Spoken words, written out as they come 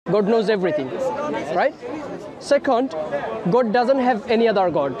God knows everything, right? Second, God doesn't have any other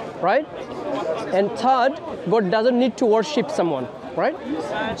God, right? And third, God doesn't need to worship someone, right?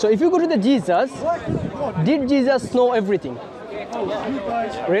 So if you go to the Jesus, did Jesus know everything?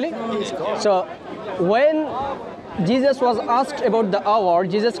 Really? So when Jesus was asked about the hour,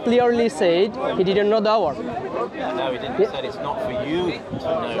 Jesus clearly said he didn't know the hour. No, he didn't. He said it's not for you to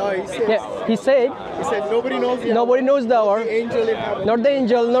know. No, he said, Yeah, he said nobody knows the nobody knows the hour. The angel in heaven. Not the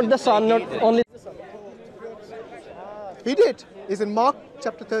angel, not the son, not only the son. He did. It's in Mark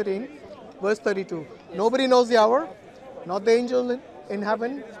chapter 13, verse 32. Nobody knows the hour, not the angel in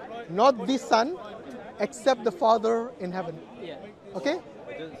heaven, not the son, except the Father in heaven. Yeah. Okay?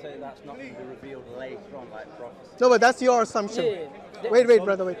 It doesn't say that's not going to be revealed later on, like prophecy. No, but that's your assumption. Yeah. Wait,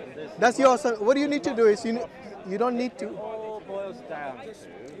 brother, wait. That's your assumption. What you need to do is you don't need to. It all boils down to,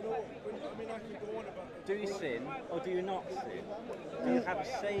 do you sin or do you not sin? Do you have a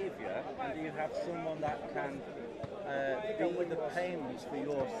saviour and do you have someone that can be the payments for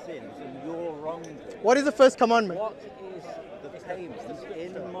your sins and your wrongdoing? What is the first commandment? What is the payment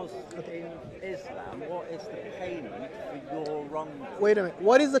in Islam? What is the payment for your wrongdoing? Wait a minute.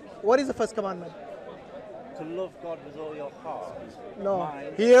 What is the first commandment? To love God with all your heart, No.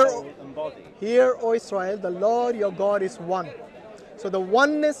 mind, Here, soul, and body. Hear, O Israel, the Lord your God is one. So the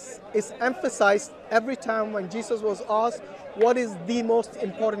oneness is emphasized every time when Jesus was asked, what is the most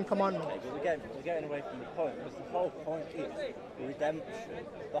important commandment? We're getting away from the point, because the whole point is redemption.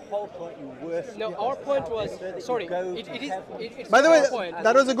 The whole point you worship. No, our point was, sorry, it's By the way, our point.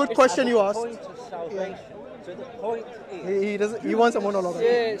 that was a good question you asked. Point of salvation. So the point is, He wants a monologue.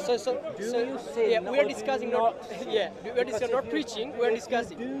 Yeah, sin yeah, we are or discussing do you not, not sin? yeah, we are discussing not preaching, we are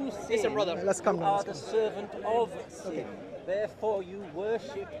discussing. do Listen, sin, brother. Let's come you down. are the servant of sin. Therefore you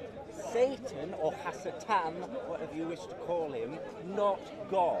worship Satan or Hasatan, whatever you wish to call him, not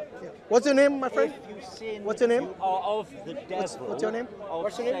God. What's your name, my friend? If you sin, What's your name? you are of the devil. What's your name? Of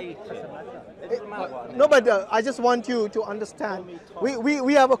What's your name? Satan. It doesn't matter what No, but I just want you to understand.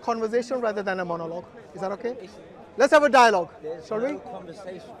 We have a conversation rather than a monologue. Is that okay? Let's have a dialogue, There's shall no we?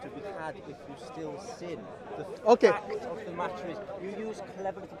 conversation to be had if you still sin. The Okay. fact of the matter is, you use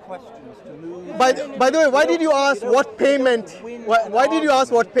clever little questions to move. By the way, why did you ask what payment? Why did you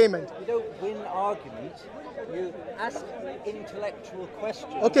ask what payment? You don't win arguments. You ask intellectual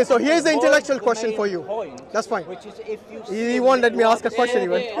questions. Okay, so here's the Avoid intellectual the question main for you. point, That's fine. Which is if you He sin, won't let me you ask are a question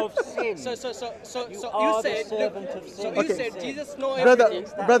the even. servant of sin. So You you are the said, servant of so sin. you Okay. said Jesus know everything.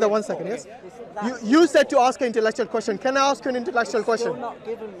 Brother, 1 second, yes? You said to ask an intellectual question. Can I ask you an intellectual Still question? not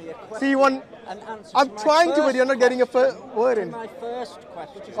given me a question. See, An answer I'm to my trying to, but first you're not getting a question. word To in. my first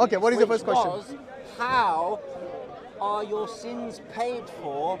question. Okay, what is your which first question? was, how are your sins paid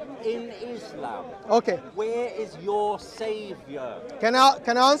for in Islam? Okay. Where is your saviour? Can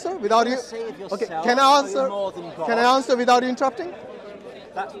I answer without you? Save yourself, Okay. Can I or answer? you're more than God? Can I answer without you interrupting?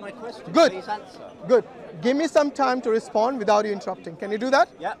 That's my question. Good. Please answer. Good. Give me some time to respond without you interrupting. Can you do that?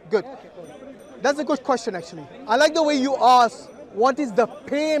 Yeah. Good. That's a good question, actually. I like the way you ask, what is the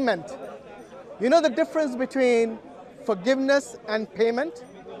payment? You know the difference between forgiveness and payment?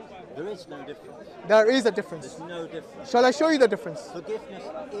 There is no difference. There is a difference. There's no difference. Shall I show you the difference? Forgiveness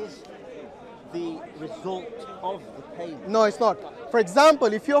is the result of the payment. No, it's not. For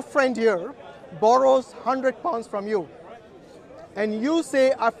example, if your friend here borrows £100 from you and you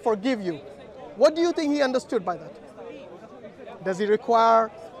say, I forgive you, what do you think he understood by that? Does he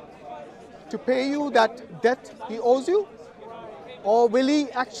require to pay you that debt he owes you? Or will he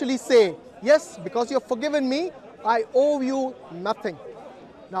actually say, yes, because you've forgiven me, I owe you nothing?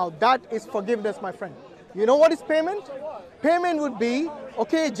 Now that is forgiveness, my friend. You know what is payment? Payment would be,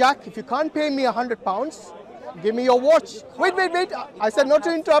 okay, Jack, if you can't pay me £100, give me your watch. Wait. I said not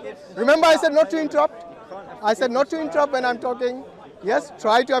to interrupt. Remember, I said not to interrupt. I said not to interrupt when I'm talking. Yes,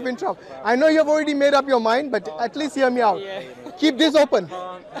 try to have interrupt. I know you've already made up your mind, but at least hear me out. Yeah. Keep this open.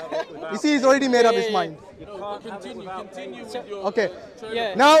 You see, he's already made up his mind. Continue with your, Okay.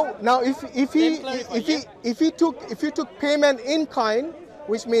 Yeah. Now, if you took payment in kind,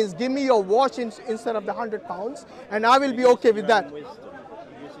 which means give me your watch instead of the £100, and I will be okay with that.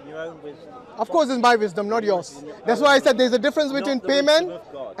 Using your own wisdom. Of course, it's my wisdom, not yours. That's why I said there's a difference between Not the wisdom payment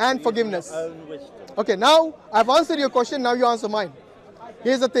of God, and but forgiveness. using your own wisdom. Okay, now I've answered your question, now you answer mine.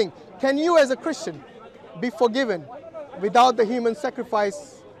 Here's the thing. Can you as a Christian be forgiven without the human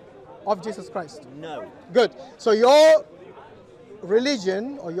sacrifice of Jesus Christ? No. Good. So your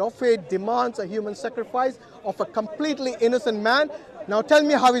religion or your faith demands a human sacrifice of a completely innocent man. Now tell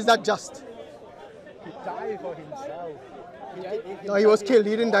me, how is that just? He died for himself. No, he was killed.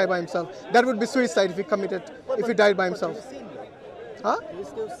 He didn't die by himself. That would be suicide if he died by himself. Huh? Do you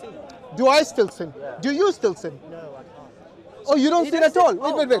still sin? Do I still sin? Yeah. Do you still sin? No, I can't. Oh, you don't He sin at doesn't-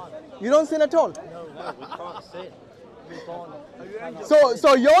 all? Wait. You don't sin at all? No, we can't sin. We're born. We cannot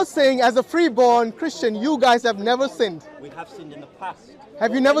So you're saying as a freeborn Christian, you guys have never sinned. We have sinned in the past.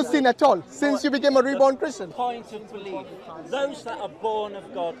 Have you never sinned at all since you became a reborn Christian? Point of belief. Those that are born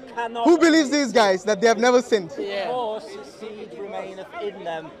of God cannot. Who believes these guys that they have never sinned? Because the seed remaineth in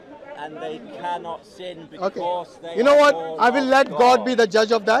them, and they cannot sin Okay. because they You know are what? born I will of let God be the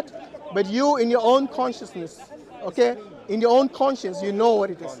judge of that. But you, in your own consciousness, okay, in your own conscience, you know what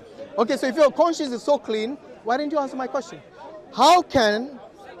it is. Okay, so if your conscience is so clean, why didn't you answer my question? How can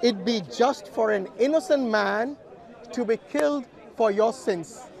it be just for an innocent man to be killed for your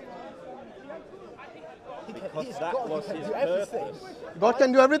sins? Because that was his purpose. God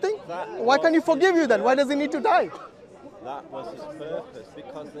can do everything? Why can't he forgive you then? Why does he need to die? That was his purpose.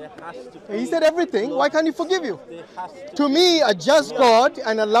 Because there has to be. He said everything. Why can't he forgive you? There has to To me, a just God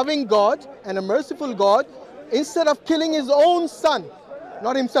and a loving God and a merciful God, instead of killing his own son,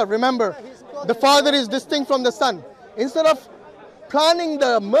 not himself, remember, the father is distinct from the son. Instead of planning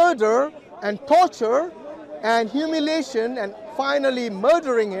the murder and torture and humiliation and finally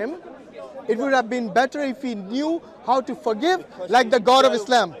murdering him, it would have been better if he knew how to forgive, like the God of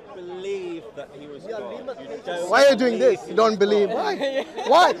Islam. believe that he was God. You don't Why are you doing believe this? he You don't was believe. God.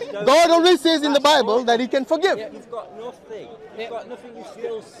 Why? Why? God always says in the Bible that he can forgive. You've got nothing. You've got nothing. You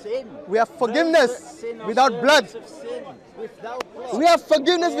still sin. We have Those forgiveness that sin are without blood. servants of sin. Without blood. We have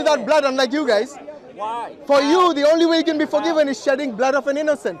forgiveness without blood, unlike you guys. Why? For you, the only way you can be forgiven is shedding blood of an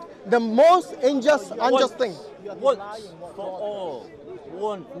innocent. The most unjust thing. Once for all.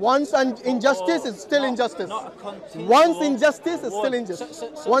 One. Once injustice is still injustice. Not a continual. Once injustice is still Once.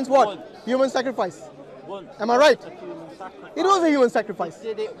 injustice. Once what? Once. Human sacrifice. Once. Am I right? A human sacrifice. It was a human sacrifice. He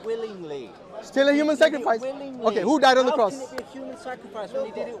did it willingly. Still a human He did it sacrifice. willingly. Okay, who died on the How cross? can it be a human sacrifice when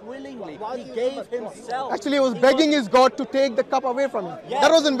he did it willingly? He gave himself. Actually, he was He begging his God to take the cup away from him. Yes,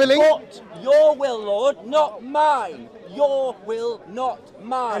 That wasn't willing. But your will, Lord, not mine. Your will, not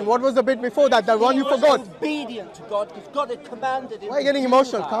mine. And what was the bit before that? The one you He was forgot. obedient to God because God had commanded him. Why are you getting to do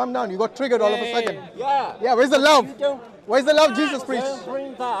emotional? that. Calm down. You got triggered all of a second. Yeah. Yeah, where's the love? You don't. Where's the love Jesus preached? Don't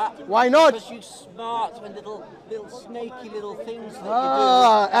bring that. Why not? Because you smart and little snaky little things that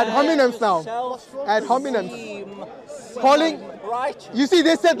Ah, you do. ad hominems now. Yourself Ad hominems. seem Calling- righteous. You see,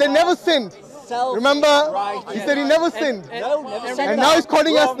 they said they never sinned. Remember? Self-righteous. He said he never sinned. No, never said And that. now he's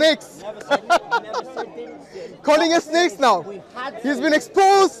calling us Wrong. snakes. Never said it. Never said didn't sin. Calling us snakes now. We had He's sin. been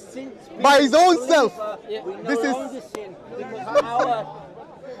exposed Since by his own believer, self. We no This is- longer sin because our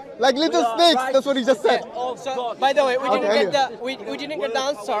Like little we are snakes. That's what he just said. righteousness of So, God. by the way, we Okay, didn't anyway. get we didn't get the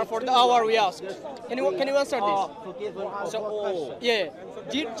answer for the hour we asked. Can you answer are this? forgiven So, of all. yeah,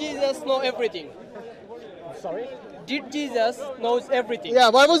 did Jesus know everything? Sorry? Did Jesus knows everything? Yeah,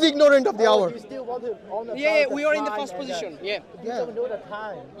 why was he ignorant of the hour? You still want to honor Yeah, God we are in the time first and position. Yeah, You don't know the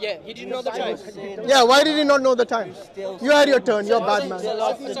time. yeah, he didn't know the time. Yeah, why did he not know the time? You had your turn. You're a bad man.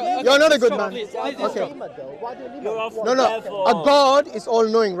 You're not a good man. Please, Okay. Why do you live You're on off one No, no. Therefore- A God is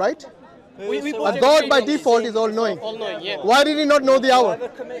all-knowing, right? We A put God by everything- default is all-knowing. all knowing. Yeah. Why did he not know the hour? Whoever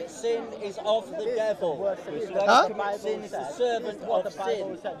commits sin is of the devil. Whoever Huh? commits sin is the servant of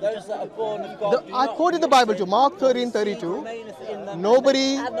sin. Those that are born of God. do I not quoted the commit Bible sin. to Mark For the 13:32. seed remaineth in them,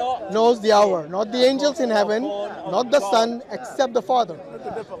 Nobody and they cannot knows the sin. hour, not the angels in heaven, not the Son, except the Father.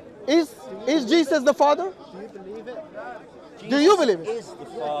 Is Jesus the Father? Do you believe it? Is the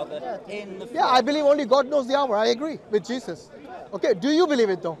Father in the Yeah, I believe only God knows the hour. I agree with Jesus. Okay, do you believe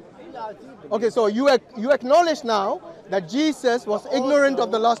it though? Okay, so you acknowledge now that Jesus was ignorant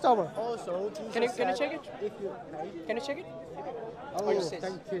of the last hour. Also, Jesus Can you said, check it? If you, Can you check it? oh, you says?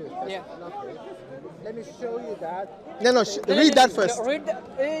 thank you. That's Yeah. lovely. Let me show you that. No, read that first. No, read the,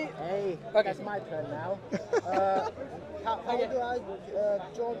 Hey, Okay. it's my turn now. How do I,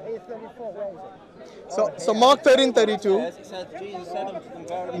 John 8:34, where is it? So Mark 13:32. Yes, it says Jesus said unto them,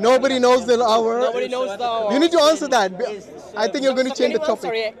 verily, Nobody knows the hour. Nobody knows the hour. You need to answer that. I think you're going to So change can the you answer?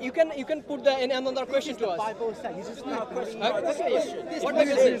 topic. Yeah, you can put in another question to us. Bible said, you just need to believe. Okay, yeah. What What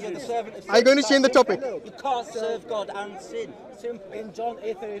Bible is says? You're the servant of Are you going to change the topic? You can't serve God and sin. Simple. In John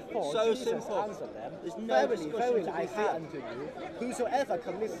 8:34, So Jesus simple. answered them, There's no verily, discussion verily, to be I say had. unto you, whosoever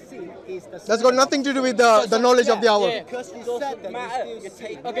commits sin is the That's got nothing to do with the knowledge of the hour. Yeah. Because you Doesn't said that matter. you You're still sin.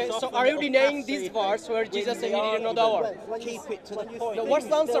 taking Okay, us so off are a you little denying passive this verse where win Jesus the said he didn't know the argument. hour? Keep it to the point. No, what's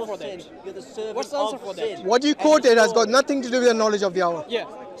the answer Still for that? sin. You're the servant What's the answer of for that? sin. What you quoted has got nothing to do with the knowledge of the hour. Yeah.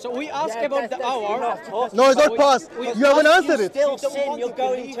 So we asked Yeah, about the that's hour. enough. No, it's not past. You haven't answered You it. still don't sin, want you're to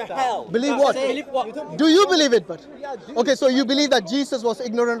going believe to that. hell. Believe That's what? it. Believe what? Do you believe it, but? Yeah, I do. Okay, so you believe that Jesus was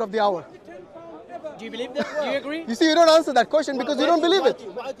ignorant of the hour. Do you believe that? Do you agree? You see, you don't answer that question because you don't believe it.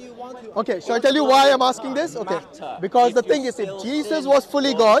 Why do you want to? Okay, shall I tell you why I'm asking this? Okay, because the thing is, if Jesus was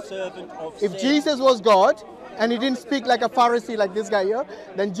fully God, if Jesus was God, and he didn't speak like a Pharisee like this guy here,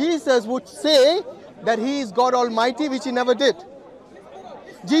 then Jesus would say that he is God Almighty, which he never did.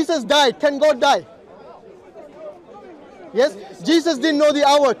 Jesus died. Can God die? Yes? Jesus didn't know the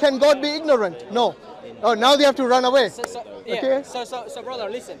hour. Can God be ignorant? No. Oh, now they have to run away. Okay? So brother,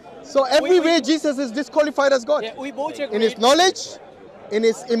 listen. So every way Jesus is disqualified as God. Yeah, we both agree. In his knowledge, in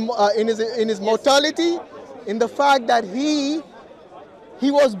his mortality, in the fact that he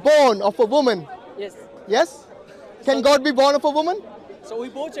was born of a woman. Yes. Yes? Can God be born of a woman? So we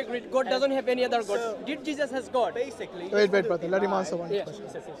both agreed God doesn't have any other God. Did Jesus has God? Basically, Wait, brother. Let him answer one Yeah. question.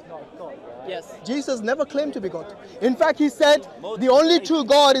 Jesus is not God. Yes. Jesus never claimed to be God. In fact, he said the only true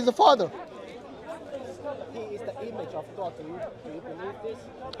God is the Father. He is the image of God. Do you believe this?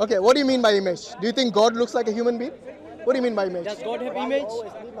 Okay, what do you mean by image? Do you think God looks like a human being? What do you mean by image? Does God have image?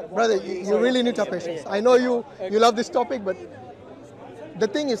 Brother, you really need to have patience. I know you love this topic, but the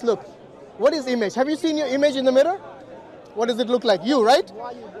thing is, look, what is image? Have you seen your image in the mirror? What does it look like? You, right?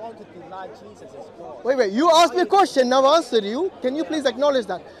 Why you want to deny Jesus is God? Wait, you asked me a question, now I answered you. Can you please acknowledge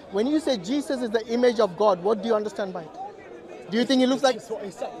that? When you say Jesus is the image of God, what do you understand by it? Do you think he looks like,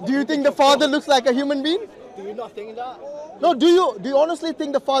 do you think the Father looks like a human being? Do you not think that? No, do you honestly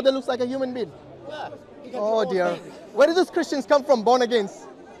think the Father looks like a human being? Yeah. You can do Oh all dear. things. Where do these Christians come from, born agains?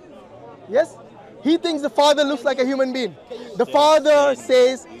 Yes? He thinks the Father looks like a human being. The Father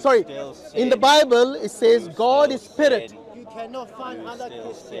says, sorry, in the Bible it says God is spirit. You cannot find other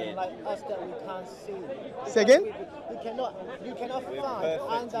Christians like us that we can't see. Say again? You cannot find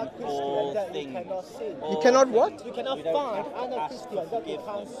other Christians that you cannot see. You cannot what? You cannot find other Christians that you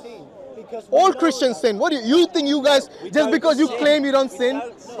can't see. Because All Christians sin. What do you think you guys, just because you claim you don't sin,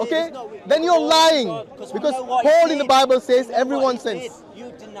 okay? Then you're lying. Because Paul in the Bible says everyone sins.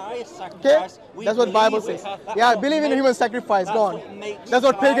 You deny a Okay? sacrifice. That's what the Bible says. Yeah, I believe in human sacrifice. Go on. That's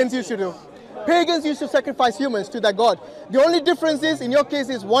what pagans used to do. Pagans used to sacrifice humans to their God. The only difference is, in your case,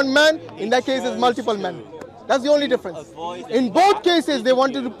 is one man. In that case, is multiple men. That's the only difference. In both cases, they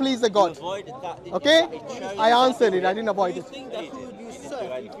wanted to please the God. Okay? I answered it. I didn't avoid it. think that who you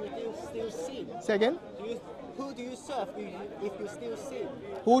serve if you still sin? Say again? Who do you serve if you still sin?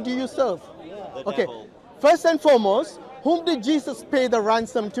 Who do you serve? The Okay. devil. First and foremost, whom did Jesus pay the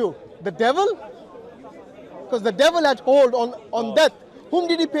ransom to? The devil? Because the devil had hold on death. Whom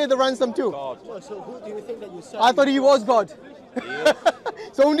did he pay the ransom to? God. No, so who do you think that you serve? I thought he was God.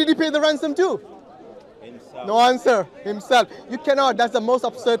 So whom did he pay the ransom to? Himself. No answer. Himself. You cannot. That's the most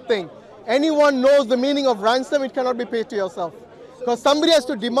absurd thing. Anyone knows the meaning of ransom, it cannot be paid to yourself. Because somebody has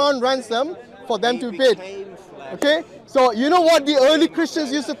to demand ransom for them to be paid. Became flesh. Okay? So you know what the early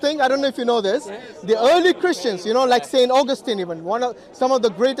Christians used to think? I don't know if you know this. The early Christians, like St. Augustine even, some of the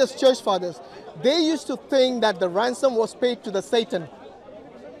greatest church fathers, they used to think that the ransom was paid to the Satan.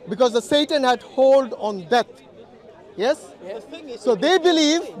 Because the Satan had hold on death. Yes? So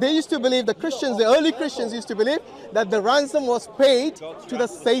they used to believe, the early Christians used to believe that the ransom was paid to the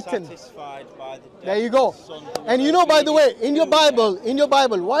Satan. Satisfied by the death There you go. of the Son who And was by the way, in your obedient.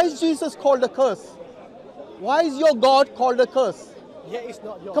 Bible, why is Jesus called a curse? Why is your God called a curse? Yeah, it's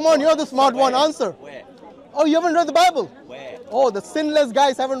not your Come on, you're the smart one, answer. Where? Oh, you haven't read the Bible? Where? Oh, the sinless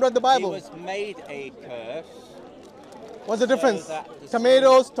guys haven't read the He Bible. was made a curse. What's the difference? that the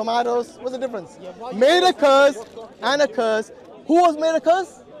Tomatoes, what's the difference? Made a curse and a curse. Who was made a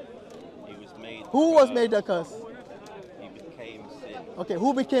curse? He was made. Who was made a curse? He became sin. Okay,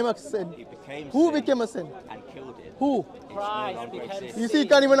 who became a sin? He became Who sin became a sin? and killed it. Who? It's no longer exists. You see, you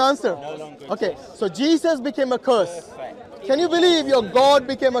can't even answer. No longer Okay, exists. so Jesus became a curse. Perfect. Can you believe your God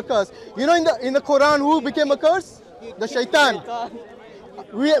became a curse? You know in the Quran who became a curse? The shaitan.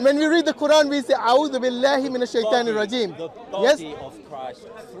 When we read the Quran, we say, A'udhu billahi minash shaitanir rajim. The Yes? body of Christ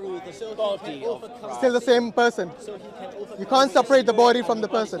through the body of Christ. Still the same person. You can't separate the body from the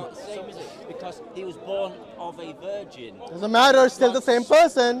person. Same as it, because he was born of a virgin. Doesn't matter, still the same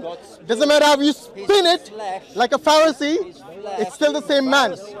person. Doesn't matter how you spin it, like a Pharisee, it's still the same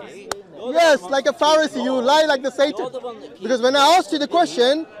man. Yes, like a Pharisee, you lie like the Satan. Because when I asked you the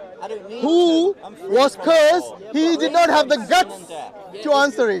question, who was cursed, he did not have the guts to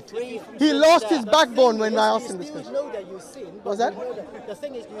answer it. He lost his backbone when I asked him this question. know that you sin. What's that? The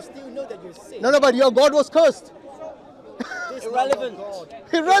thing is, you still know that you sin. No, but your God was cursed. This is Irrelevant. not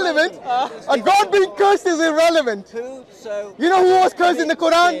God. Irrelevant? A God being cursed is irrelevant. Whoso You know who was cursed in the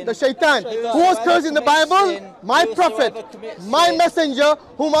Quran? The shaitan. Who was cursed in the Bible? My prophet, my messenger,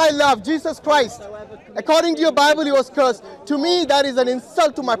 whom I love, Jesus Christ. According to your Bible, he was cursed. To me, that is an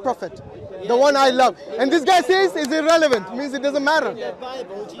insult to my prophet. The one I love. And this guy says it's irrelevant. Means it doesn't matter. In the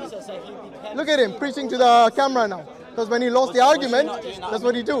Bible, Jesus said he became. Look at him preaching to the camera now. Because when he lost the argument, that's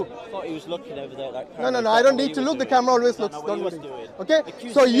what he do. I thought he was looking over there at that No, camera. no, I don't need to look. The camera always looks. What Don't he was worry. doing. Okay?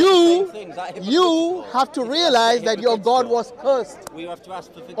 Accusing So me of the you same things that hypocrites have to realize that your God was cursed. We have to ask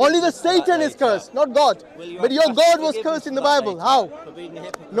for forgiveness Only the for that Satan is later. cursed, not God. Will you But have your to ask God for was forgiveness cursed in for the that Bible. later? How? For being a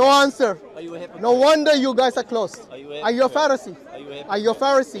hypocrite? No answer. Are you a hypocrite? No wonder you guys are close. Are you a Are you a hypocrite? Pharisee? Are you a hypocrite? Are you a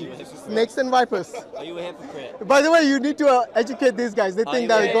Pharisee? Are you a hypocrite? Snakes and vipers. Are you a hypocrite? By the way, you need to educate these guys. They Are think you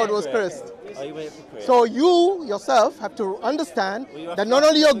that a God was hypocrite? cursed. Are you a hypocrite? So you yourself have to understand Will you have that to not ask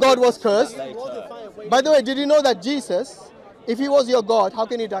only for your God was forgiveness cursed. for that later? By the way, did you know that Jesus, if he was your God, how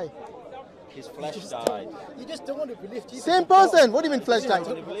can he die? His flesh died. You just don't want to believe Jesus. Same is God. person. What do you mean flesh died?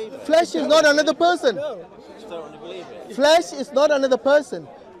 Don't want to believe it. Flesh is not another person. Just don't want to believe it. Flesh is not another person.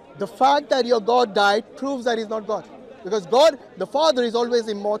 The fact that your God died proves that he's not God. Because God, the Father, is always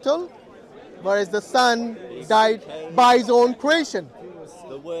immortal, whereas the Son died by his own creation.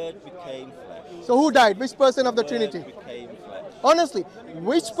 The Word became flesh. So who died? Which person of the Word Trinity? became flesh. Honestly,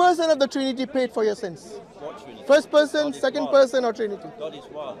 which person of the Trinity paid for your sins? What Trinity? First person, God is second one. person, or Trinity? God is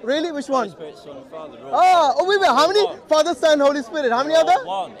one. Really? Which Holy one? Spirit, Son, and Father. are all Oh, wait. How many? One. Father, Son, Holy Spirit. How many They're other?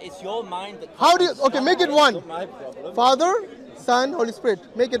 all one. It's your mind that. How do you? can't Okay, make it understand. one. It's not my problem. Father, Son, Holy Spirit.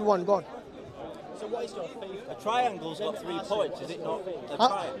 Make it one. God. So what is your faith? A triangle's got 3 points, is it not? A How,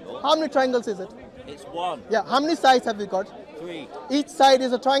 triangle. how many triangles is it? It's one. Yeah. How many sides have we got? 3. Each side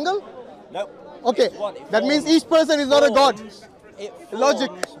is a triangle. Nope. Okay. It's one. It That means forms- each person is not a God. It forms Logic.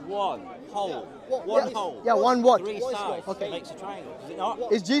 one whole. One whole. Yeah. One what? 3 sides. Okay. Makes a triangle. Is it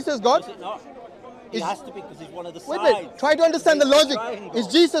not? Is Jesus God? Is it not? It Is- has to be because he's one of the Wait. sides. Try to understand the It's a logic. triangle. Is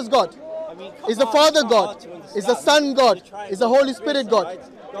Jesus God? I mean, Is the come on, Father it's not God? hard to Is the understand. Son God? It's a triangle. Is the Holy 3 Spirit God? sides.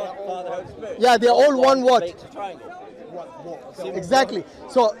 God, Father, Holy Spirit. Yeah, they're all one what? Makes a triangle. Exactly.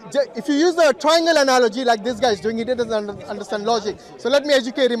 So if you use the triangle analogy like this guy is doing, he doesn't understand logic. So let me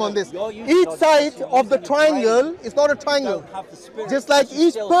educate him on this. You're using Each logic, side you're of the using your brain. triangle is not a You triangle. don't have the Spirit, Just like because you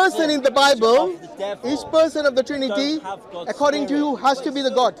each still person sin. in the You're Bible, of the devil. each person of the You Trinity, don't have God's according to you, Spirit. has to be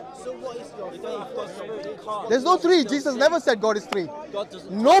the God. So what is your You don't have God's Spirit, you can't. There's no three. Jesus never said God is three. God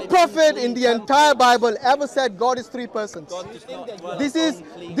doesn't No dwell in prophet unclean in the temples. entire Bible ever said God is three persons. God does not dwell This in is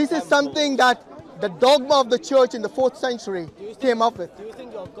unclean this is temples. something that the dogma of the church in the 4th century came up with. Do you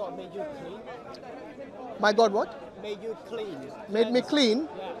think your God made you clean? My God, what? Made you clean? Made me clean?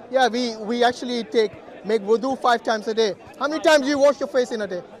 Yeah, we actually make wudu 5 times a day. How many times do you wash your face in a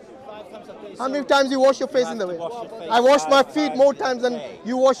day? 5 times a day. How many times do you wash your face in the have way? to wash your face I wash my 5 feet more times times a than day.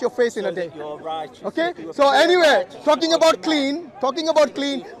 you wash your face in So a day. that you're righteous. Okay? If you were So pure anyway, righteous, talking you about ought to man.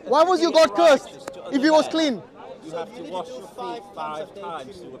 clean, why was your God cursed if he was clean? You have to wash your feet 5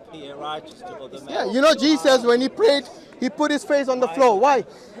 times to appear righteous to other men. Yeah, you know Jesus when he prayed, he put his face on the floor. Why?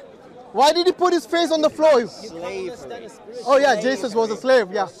 Why did he put his face on the floor? Slavery. Oh yeah, Jesus was a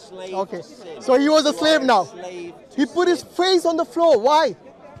slave, yeah. Okay. So he was a slave now. Slave to He put his sin. face on the floor. Why?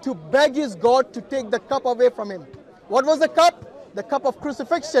 To beg his God to take the cup away from him. What was the cup? The cup of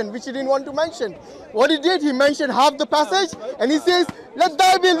crucifixion, which he didn't want to mention. What he did, he mentioned half the passage, and he says, "Let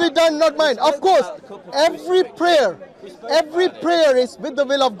thy will be done, not mine." Of course, every prayer is with the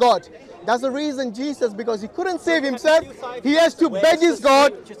will of God. That's the reason Jesus, because he couldn't save himself, he has to beg his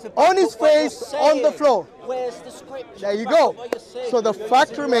God on his face on the floor. Where's the scripture? There you Back go. up what you're saying. So the You're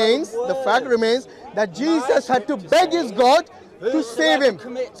fact using remains, your own the fact words. remains that Jesus had to beg his God to save him.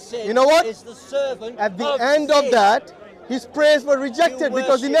 You know what? At the end of that, his prayers were rejected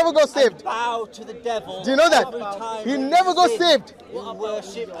because he never got saved. Bow to the devil. Do you know that? every time He you never got sin. saved. You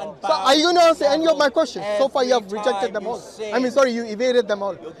worship and bow So are you going to answer any of my to the questions? devil So far you have every rejected time them you all. sin. I mean, sorry, you evaded them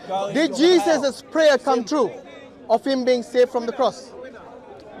all. going Did to Jesus' hell. prayer come true of him being saved from the cross?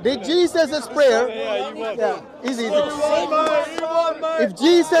 Did Jesus' prayer? Yeah, easy. If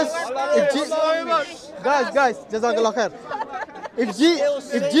Jesus, guys, Jazakallah khair.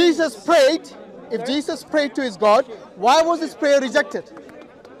 If Jesus prayed to his God, why was his prayer rejected?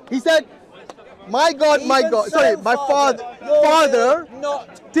 He said, my God, my Father,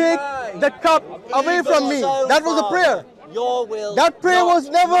 take the cup away from me. That was a prayer. Your will. That prayer was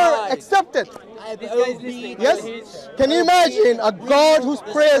never mine. accepted. Obedience. Yes? Can you imagine a God whose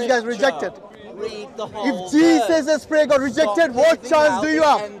prayers get rejected? Read the whole If Jesus' prayer got rejected, what chance do you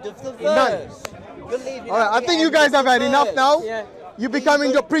have? None. Alright, I think you guys have had enough now. You become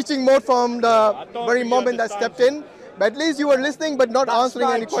into preaching mode from the very moment I stepped in. But at least you were listening but not answering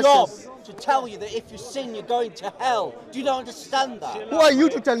any questions. to tell you that if you sin, you're going to hell. Do you not understand that? Who are you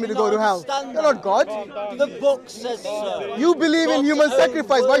to tell me to go to hell? You're not God. The book says so. You believe in human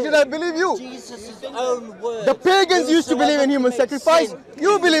sacrifice. Why should I believe you? Jesus' own word. The pagans used to believe in human sacrifice.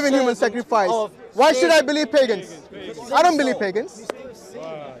 You believe in human sacrifice. Why should I believe pagans? I don't believe pagans.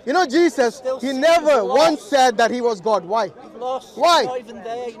 You know, Jesus, he never once said that he was God. Why? Why?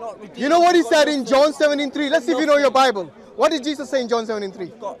 You know what he said in John 17:3? Let's see if you know your Bible. What did Jesus say in John 17:3?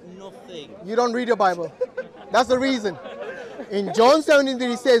 You've got nothing. You don't read your Bible. That's the reason. In John 17:3,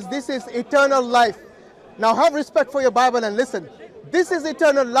 he says, this is eternal life. Now have respect for your Bible and listen. This is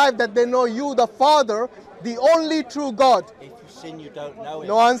eternal life, that they know you, the Father, the only true God. If you sin, you don't know him.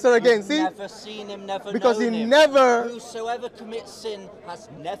 No answer again. You've See? never seen him, never Because known he him. never... Whosoever commits sin has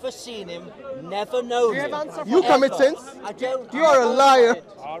never seen him, never known him. You commit sins? I don't. You are a liar.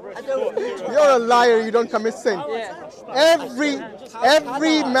 I don't. You're a liar. You don't commit sin.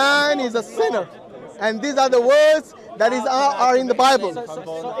 Every man is a sinner. And these are the words that are in the Bible. So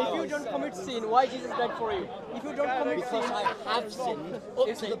if you don't commit sin, why Jesus died for you? If you don't commit sin, I have sinned up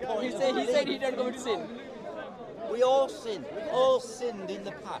to the point. he said he didn't commit sin. We all sin. We all sinned in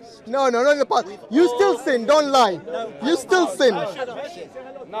the past. No, not in the past. You still sin. Don't lie. You still sin.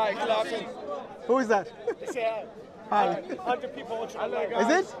 Who is that? Hi. 100 people. Is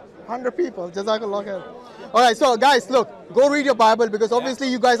it? 100 people. Jazakallah khair. All right, so guys, look, go read your Bible, because obviously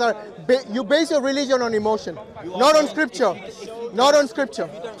you guys are, you base your religion on emotion, not on scripture. Not on scripture.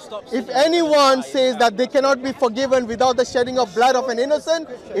 If anyone says that they cannot be forgiven without the shedding of blood of an innocent,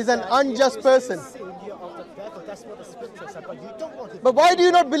 is an unjust person. That's what the scripture said, but you don't want to. But why do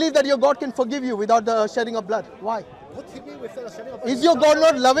you not believe that your God can forgive you without the shedding of blood? Why? What do you mean with the shedding of blood? Is your God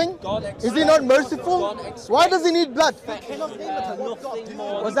not loving? Is he not merciful? Why does he need blood? You cannot limit what God do.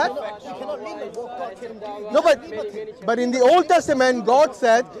 What's that? You cannot limit what God can do. No, but in the Old Testament, God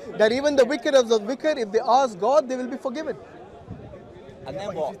said that even the wicked of the wicked, if they ask God, they will be forgiven. And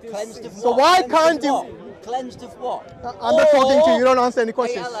then what? Cleansed of what? So why Cleansed can't of you? what? Cleansed of what? I'm not talking to you. You don't answer any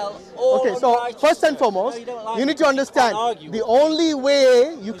questions. or Okay, so first and foremost, you need to understand the only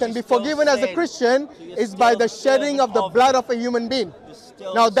way you can be forgiven as a Christian is by the shedding of the blood of a human being.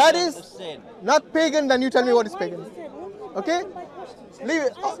 Now that is not pagan. Then you tell me what is pagan. Okay? Leave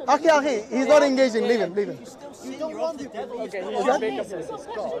it. Okay, he's not engaging. Leave him. Leave him. You don't want to believe Jesus is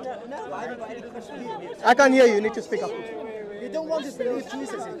God. I can't hear you. You need to speak up. You don't want to believe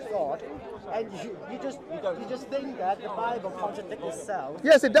Jesus is God, and you just think that the Bible contradicts itself.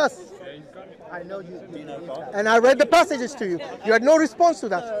 Yes, it does. I know you believe that. And I read the passages to you. You had no response to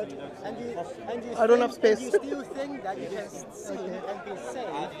that. And you I don't have space. And you still think that you can sin and be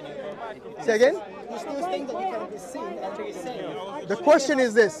saved. Say again? You still think that you can be sin and be saved. The question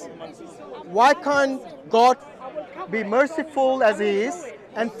is this: why can't God be merciful as He is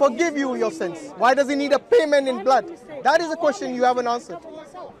and forgive you your sins? Why does He need a payment in blood? That is a question you haven't answered.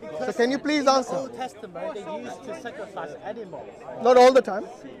 So can you please answer? In the Old Testament, they used to sacrifice animals. Not all the time.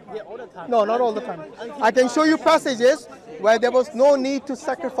 Yeah, all the time. No, not all the time. I can show you passages where there was no need to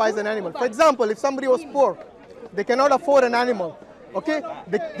sacrifice an animal. For example, if somebody was poor, they cannot afford an animal. Okay,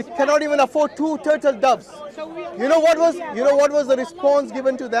 they cannot even afford 2 turtle doves. You know what was the response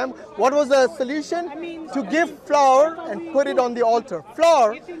given to them? What was the solution? To give flour and put it on the altar.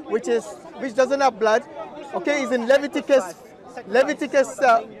 Flour, which doesn't have blood, okay, is in Leviticus.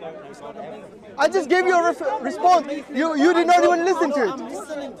 I just gave you a response. You did not even listen to I'm it.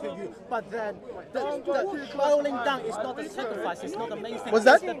 listening to you, but then the bowing down is not the sacrifice. It's not the main thing. What's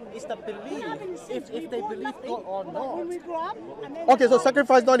that? It's the belief. If they believe God or not. Okay, so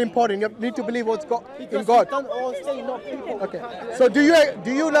sacrifice is not important. You need to believe what's in Because God. He done all things, not people. Okay. So do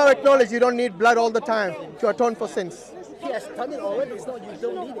you now acknowledge you don't need blood all the time to atone for sins? He has done it already. It's not you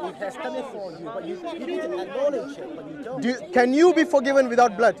don't need it. He has done it for you, but you need to acknowledge it, but you don't. Can you be forgiven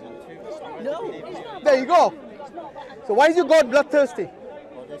without blood? No. There you go. So why is your God bloodthirsty?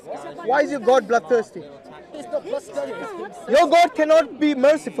 Why is your God bloodthirsty? It's not bloodthirsty. It's himself. Your God cannot be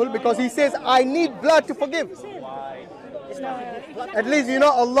merciful because He says, I need blood to forgive. It's not blood. At least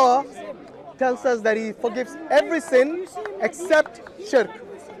Allah tells us that He forgives every sin except shirk,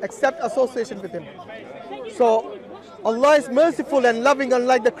 except association with Him. So Allah is merciful and loving,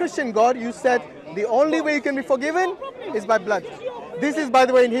 unlike the Christian God. You said the only way you can be forgiven is by blood. This is, by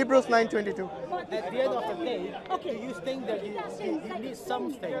the way, in Hebrews 9:22. At the end of the day, do you think that you need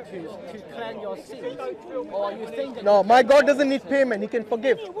something to cleanse your sins? Or you think that No, my God doesn't need payment. He can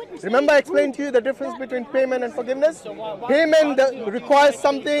forgive. Remember I explained to you the difference between payment and forgiveness? Payment requires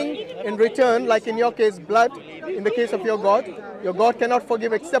something in return, like in your case, blood. In the case of your God cannot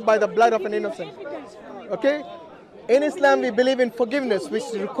forgive except by the blood of an innocent. Okay? In Islam, we believe in forgiveness, which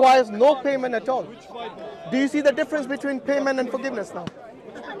requires no payment at all. Do you see the difference between payment and forgiveness now?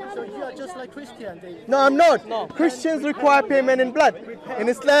 So you are just like Christian. No, I'm not. Christians require payment in blood. In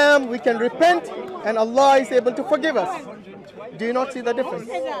Islam, we can repent and Allah is able to forgive us. Do you not see the difference?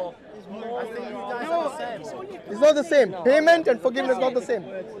 I think you guys are the same. It's not the same. Payment and forgiveness not the same,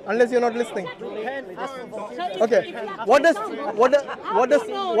 unless you're not listening. Repent, ask for forgiveness. Okay. What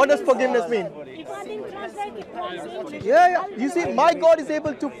does forgiveness mean? Yeah. You see, my God is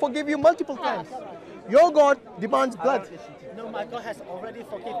able to forgive you multiple times. Your God demands blood. No, my God has already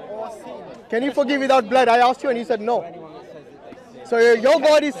forgiven all sin. Can you forgive without blood? I asked you and you said no. So your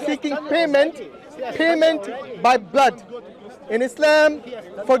God is seeking payment by blood. In Islam,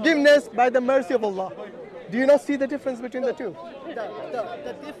 forgiveness by the mercy of Allah. Do you not see the difference between the two?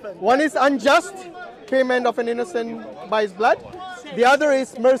 The difference. One is unjust, payment of an innocent by his blood. The other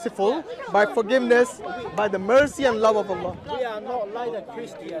is merciful, by forgiveness, by the mercy and love of Allah. We are not like the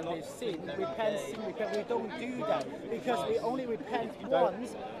Christian with sin. Repent, we don't do that because we only repent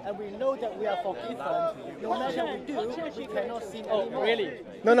once and we know that we are forgiven. No matter what we do, we cannot sin anymore. Really?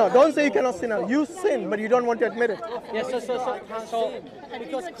 No, don't say you cannot sin now. You sin, but you don't want to admit it. Yes, so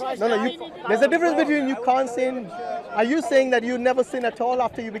Because Christ There's a difference between you can't sin. Are you saying that you never sin at all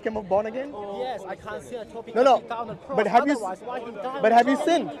after you became born again? Yes, I can't sin at all because No. he died on the cross. But have you? Otherwise, why he died on But the have you cross?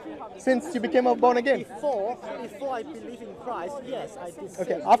 sinned since you became born again? Before I believe in Christ, yes, I did sin.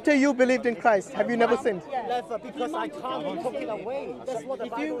 Okay. After you believed in Christ, have you never sinned? Never, because I can't take it away. That's what the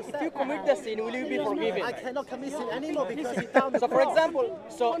Bible says. if you commit the sin, will you be forgiven? I cannot commit sin anymore because he died on the So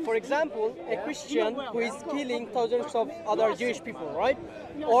cross. for example, a Christian who is killing thousands of other Jewish people, right?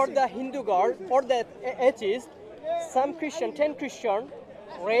 Or the Hindu girl, or the atheist, some Christian, 10 Christian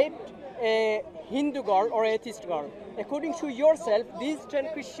raped a Hindu girl or atheist girl. According to yourself, these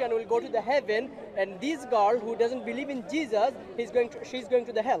 10 Christian will go to the heaven, and this girl who doesn't believe in Jesus, she's going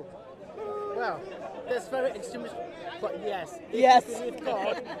to the hell. Well, that's very extreme. But yes, if Yes. you believe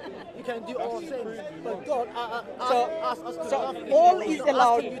God, you can do all things. But God asks us to So love people. all He's is not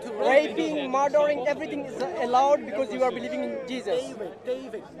allowed. asking you to rape people. Raping, murdering, everything is allowed because you are believing in Jesus.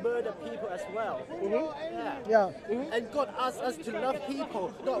 David murdered people as well. Yeah. And God asks us to love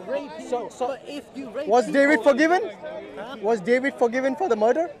people, not rape people. But if you rape Was people, David forgiven? Huh? Was David forgiven for the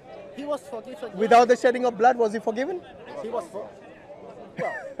murder? He was forgiven. Without the shedding of blood, was he forgiven? He was well,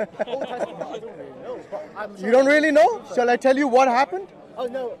 Old Testament, I don't really know. But I'm You don't really know? Shall I tell you what happened? Oh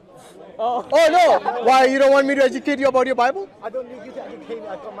no, Oh no! Why, you don't want me to educate you about your Bible? I don't need you to educate me.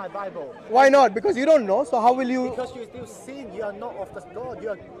 I got my Bible. Why not? Because you don't know, so how will you... Because you still sin. You are not of the God. You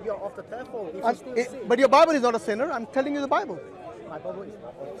are of the devil. If you still sin, But your Bible is not a sinner. I'm telling you the Bible. my Bible is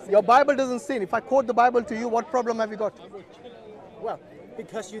not of sin. Your Bible doesn't sin. If I quote the Bible to you, what problem have you got? Well,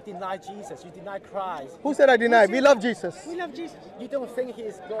 because you deny Jesus, you deny Christ. Who said I deny? We love Jesus. You don't think He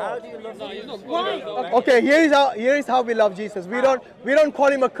is God. How do you love Jesus? Okay, here is how we love Jesus. We don't call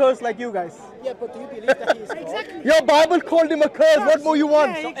him a curse like you guys. Yeah, but do you believe that He is God? Your Bible called him a curse. What more you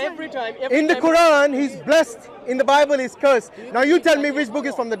want? Every time In the Quran, he's blessed. In the Bible, he's cursed. Now you tell me which book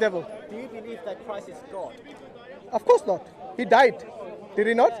is from the devil. Do you believe that Christ is God? Of course not. He died. Did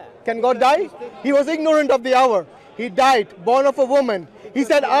he not? Can God die? He was ignorant of the hour. He died, born of a woman. He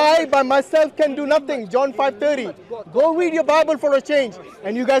said, I by myself can do nothing. John 5:30. Go read your Bible for a change,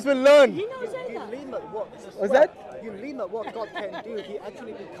 and you guys will learn. You limit what? What's that? You limit what God can do. He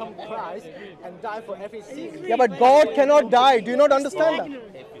actually become Christ and die for every sin. Yeah, but God cannot die. Do you not understand that?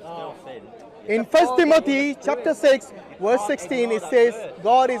 If you still sin. In 1 Timothy chapter 6, verse 16, it says,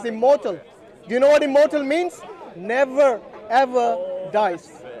 God is immortal. Do you know what immortal means? Never, ever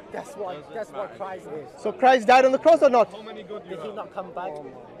dies. That's what Christ is. So Christ died on the cross or not? Did He not come back?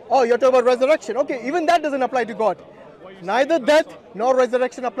 Oh, you're talking about resurrection. Okay, even that doesn't apply to God. Neither death nor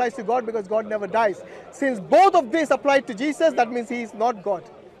resurrection applies to God because God never dies. Since both of these apply to Jesus, that means He is not God.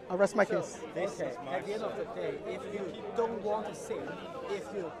 I'll rest my case. Okay, at the end of the day, if you don't want to sin, if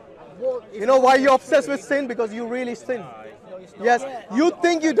you want... You know why you're obsessed with sin? Because you really sin. No, it's not. Yes, you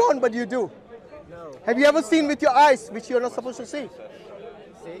think you don't, but you do. No. Have you ever seen with your eyes, which you're not supposed to see?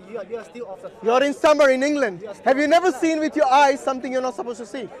 See, you are still of the flesh. You're in summer in England. Have you never seen with your eyes something you're not supposed to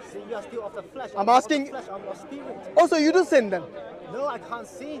see? See, you are still of the flesh. I'm not asking- of the flesh, I'm of spirit. Also, you do sin then. No, I can't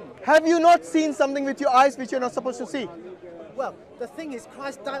sin. Have you not seen something with your eyes which you're not supposed to see? Well, the thing is,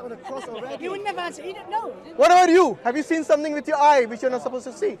 Christ died on the cross already. You would never answer. You don't know. What about you? Have you seen something with your eye which you're not supposed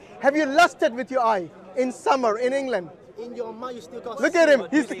to see? Have you lusted with your eye in summer in England? In your mind, you still got Look at sin.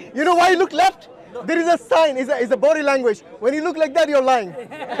 him. You know why he looked left? There is a sign. It's a body language. When you look like that, you're lying.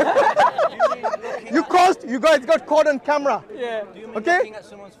 You guys got caught on camera. Yeah. Do you mean Okay? looking at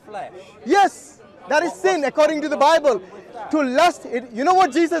someone's flesh? Yes. That is sin according to the Bible. To lust, you know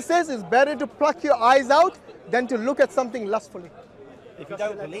what Jesus says? It's better to pluck your eyes out than to look at something lustfully. If you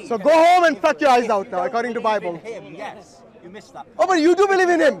don't believe. So go home and pluck your eyes out now, according to the Bible. Him, yes. You missed that. Oh, but you do believe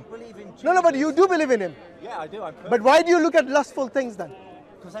in him. Believe in Jesus. No, but you do believe in him. Yeah, I do. I'm perfect. But why do you look at lustful things then?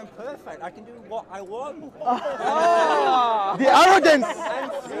 Because I'm perfect. I can do what I want. The arrogance.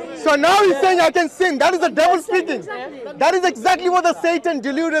 So now he's saying I can sin. That is the devil speaking. That is exactly what the Satan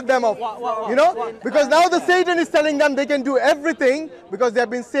deluded them of. You know? Because now the Satan is telling them they can do everything because they have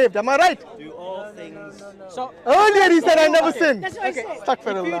been saved. Am I right? Do all things. So Earlier he said I never sin. okay.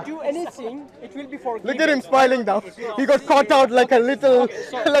 If you do anything, it will be forgiven. Look at him smiling now. He got caught out like a little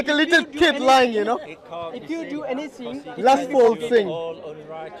kid lying, you know. It can't If be you sin. do anything, Lustful thing. All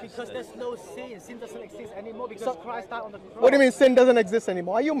unrighteous. Because there's no sin. Sin doesn't exist anymore because Christ died on the cross. What do you mean sin doesn't exist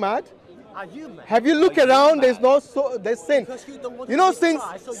anymore? Are you mad? Are you mad? Have you looked around? There's sin. Because you don't want You to know, be since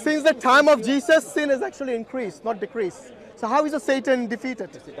Christ, so you since the sin time of you- Jesus, sin has actually increased, not decreased. So how is the Satan defeated?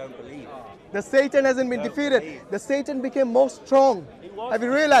 They don't believe. The Satan hasn't been defeated. The Satan became more strong. Have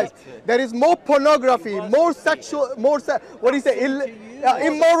you realized there is more pornography, more sexual, what do you say,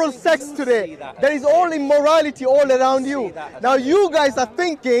 immoral sex today? There is all immorality all around you. Now you guys are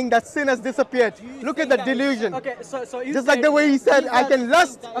thinking that sin has disappeared. Look at the delusion. okay. So you Just said like the way he said, I can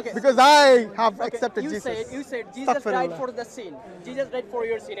lust because I have accepted You Jesus. said Jesus died for the sin. Jesus died for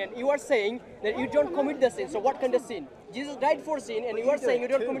your sin, and you are saying that you don't commit the sin. So what kind of sin? Jesus died for sin, and you are saying you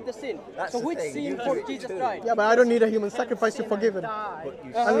don't commit the sin. That's So the which thing, sin you for do it Jesus too. died? Yeah, but I don't need a human sacrifice to forgive him.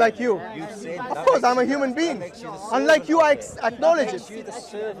 You Unlike you. sin. Of course, I'm a human being. Unlike you, I acknowledge it. You're the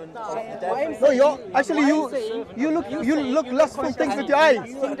servant of the I'm devil. No, you're actually saying- you look lustful things with your eyes.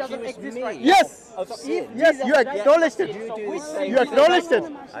 Sin doesn't exist right now. Yes, Of sin. yes, you acknowledged it. You acknowledged it.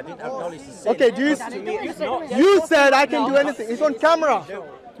 I didn't acknowledge the sin. Okay, do you? To me, it's not. You said I can do anything. It's on camera.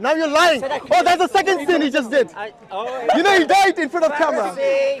 Now you're lying. Oh, that's the second sin he just did. You know he died in front of camera.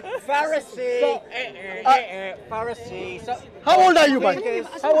 Pharisee. How old are you, man?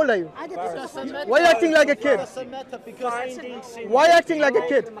 How old are you? Why are you acting like a kid? Doesn't matter because Why are you acting like a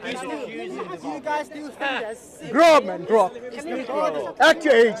kid? you guys do think that sin. Grow up, man. Grow up. It's not God. Act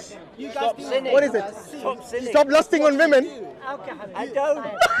your age. You guys do think What is it? that sin. Stop sinning. Stop lusting on women. I don't.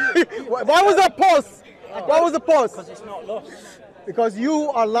 Why was that pause? Why was the pause? It's not lust. Because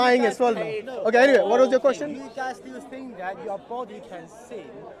you are lying as well now. Okay, anyway, what was your question? You guys do think that your body can sin,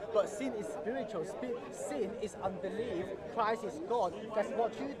 but sin is spiritual. Sin is unbelief. Christ is God. That's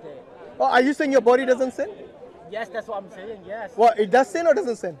what you did. Oh, are you saying your body doesn't sin? Yes, that's what I'm saying. Yes. Well, it does sin or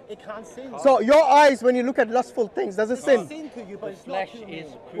doesn't sin? It can't sin. So your eyes, when you look at lustful things, does it It's sin? sin to you, but it's Flesh not to me.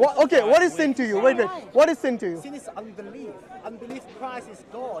 is What, okay, what is sin to you? Wait. What is sin to you? Sin is unbelief. Unbelief Christ is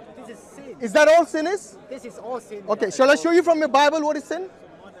God. This is sin. Is that all sin is? This is all sin. Okay, shall I show you from your Bible what is sin?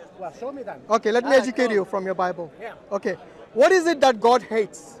 Well, show me then. Okay, let me educate you from your Bible. Yeah. Okay, what is it that God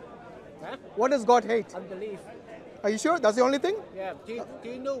hates? Huh? What does God hate? Unbelief. Are you sure? That's the only thing? Yeah. Do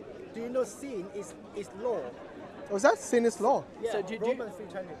you know sin is law? Was that sin is law? Yeah. So do you- Romans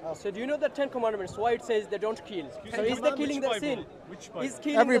 3:20. So do you know the 10 Commandments? Why it says they don't kill? So is the killing the sin? Is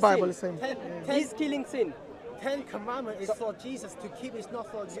killing Every the Bible is sin? saying. Is killing sin? 10 commandments is for Jesus to keep. It's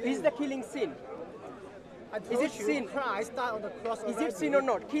not for you. Is the killing sin? I told it you, sin? Christ died on the cross Is already. it sin or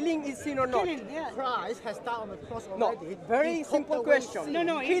not? Killing is sin or not? Christ has died on the cross No. already. Very He took simple away question. sin.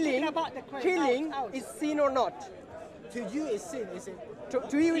 Killing is sin or not? To you is sin, is it?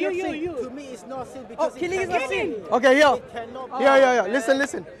 To you, it's not sin. To me, it's not sin because killing is not sin. Okay, yeah. It cannot be. Yeah.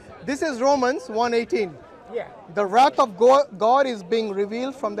 Listen. This is Romans 1:18. Yeah. The wrath of God is being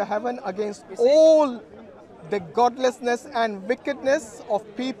revealed from the heaven against all the godlessness and wickedness of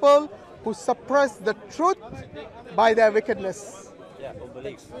people who suppress the truth by their wickedness. Yeah,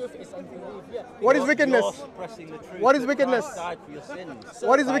 unbelief. Truth is unbelief. Yeah. What is You're wickedness? suppressing the truth What is that wickedness? Christ died for your sins.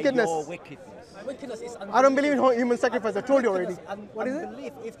 What is By wickedness? Your wickedness. Wickedness is unbelief. I don't believe in human sacrifice. I told you already. What is it?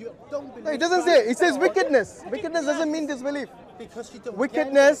 Unbelief. If you don't believe. No, it doesn't say. It says wickedness. Wickedness doesn't mean disbelief. Because you don't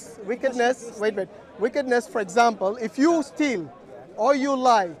Wickedness, get it. wickedness, wait. Wickedness, for example, if you steal or you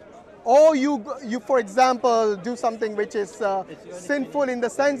lie or you for example, do something which is sinful in the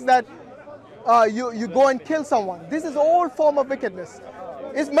sense that you go and kill someone. This is all form of wickedness.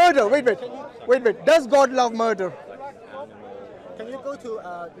 It's murder. Wait. Does God love murder? Can you go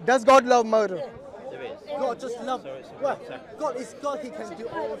to Does God love murder? There is. God just love? Well, God is God. He can do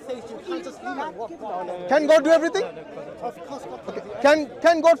all things. You can't just leave and walk out. Can God do everything? Of course, God can do.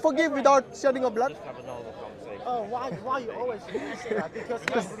 Can God forgive without shedding of blood? Have a normal conversation. Oh, why you always use that?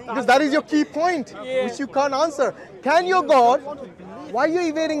 Because that is your key point, which you can't answer. Can your God, why are you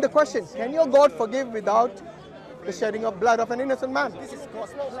evading the question? Can your God forgive without the shedding of blood of an innocent man. This is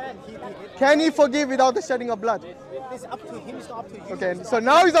God's plan. He did it. Can he forgive without the shedding of blood? It's up to him. It's not up to you. Okay, so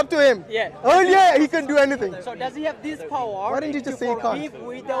now it's up to him. Yeah. Earlier he can do anything. So does he have this power Why didn't you just to say he can't? forgive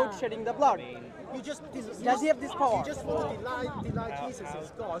without shedding the blood? You just Does he have this power? You just want to deny Jesus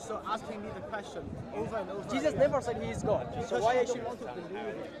is God. So asking me the question over and over. Jesus never said he is God. So why I you should don't want to believe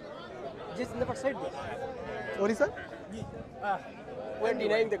it? Jesus never said this. What is that? We're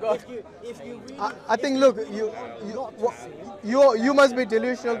denying the God. If you really, I think, look, you must be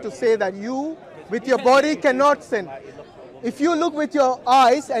delusional to say that you, with your body, cannot sin. If you look with your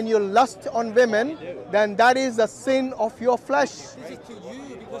eyes and you lust on women, then that is a sin of your flesh. this is to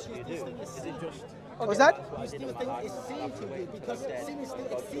you because you still think it's sin. What's that? You still think it's sin to you because sin still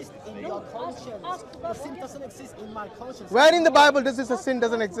exists in your conscience. But sin doesn't exist in my conscience. Where in the Bible does this a sin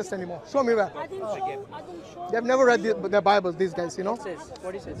doesn't exist anymore? Show me where. I didn't show. They've never read the Bible, these guys, you know.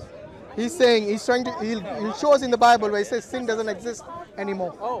 What he says? He's saying, he'll show us in the Bible where he says sin doesn't exist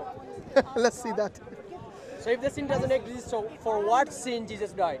anymore. Oh. Let's see that. So if the sin doesn't exist, so for what sin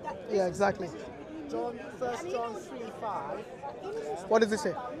Jesus died? Yeah, exactly. 1 John 3:5. What does it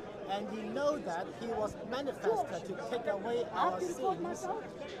say? And we know that he was manifested to take away our sins,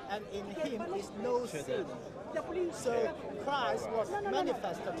 and in him is no sin. So Christ was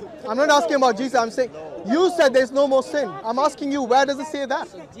manifested to take I'm not asking about Jesus. I'm saying, you said there's no more sin. I'm asking you, where does it say that?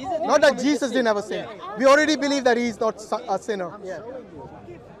 Not that Jesus didn't have a sin. We already believe that he's not a sinner.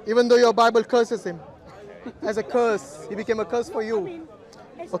 Even though your Bible curses him. As a curse. He became a curse for you.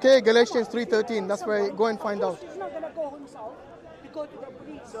 Okay, Galatians 3:13. That's where go and find out. He's not going to go himself. He go to the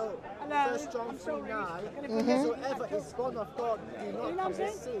police. So, Hello, 1 John I'm sorry. 3:9, whosoever is born of God do not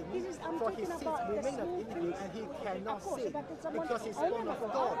commit sin, for his seed remaineth in him, and he cannot sin, because he's born of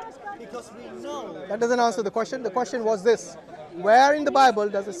God. Because we know That doesn't answer the question. The question was this. Where in the Bible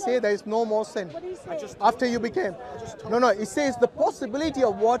does it say there is no more sin after you became? No, it says the possibility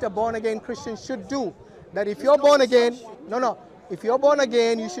of what a born-again Christian should do. That if you're born again, if you're born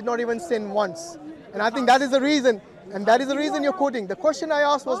again, you should not even sin once. And I think that is the reason. And that is the reason you're quoting. The question I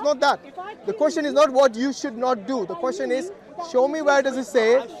asked was not that. The question is not what you should not do. The question is, show me where does it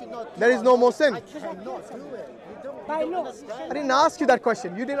say there is no more sin. I cannot do it. By law. I didn't ask you that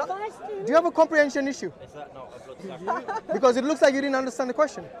question. You did not. Do you have a comprehension issue? Because it looks like you didn't understand the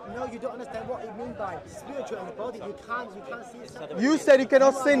question. No, you don't understand what it means by spiritual and body. You can't see it separately. You said you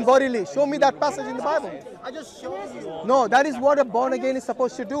cannot sin bodily. Show me that passage in the Bible. I just showed you. No, that is what a born again is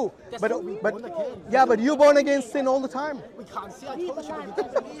supposed to do. But you born again sin all the time. We can't see. I told you, but you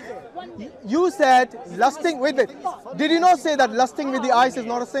don't believe it. You said lusting with it. Did you not say that lusting with the eyes is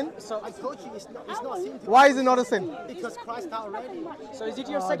not a sin? So I told you it's not sin to Why is it not a sin? because Christ already. So is it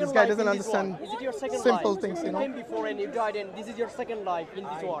your second This guy life doesn't in this understand world? Is it your second simple life? things, you You know. came before and you died, and this is your second life in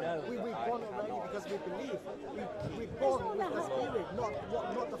this world. We born already because we believe. We born with the spirit,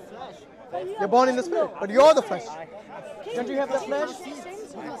 not the flesh. You're born in the spirit, but you're the flesh. Don't you have the flesh? You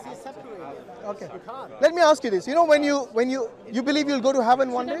can't see it separated. Okay. You can't. Let me ask you this. You know, when you believe you'll go to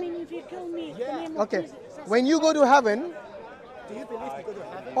heaven one I day? mean, if you kill me, the name of Okay. Jesus. When you go to heaven, Do you believe you go to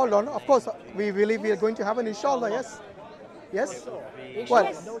heaven? hold on. Of course, we believe we are going to heaven, inshallah. Yes. Yes.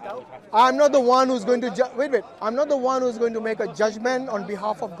 Well, No doubt. I'm not the one who's going to wait. I'm not the one who's going to make a judgment on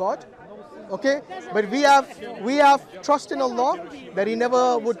behalf of God. Okay? But we have trust in Allah that He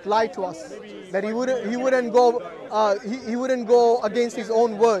never would lie to us. That He wouldn't go against His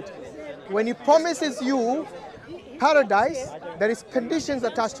own word. When He promises you paradise, there is conditions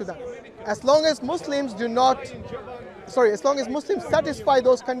attached to that. As long as Muslims satisfy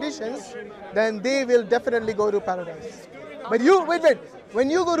those conditions, then they will definitely go to paradise. But wait. When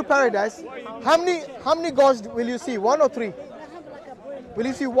you go to paradise, how many gods will you see? One or three? Will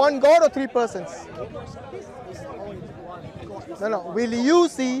you see one God or three persons? No. Will you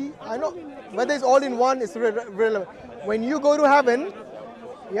see? I know whether it's all in one is relevant. When you go to heaven,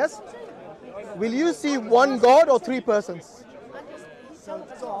 yes, will you see one God or three persons? So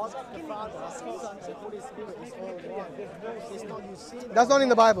God, the Father, Son, and Holy Spirit is all one. It's not you see. That's not in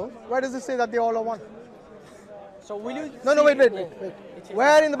the Bible. Where does it say that they all are one? So will you? No, wait.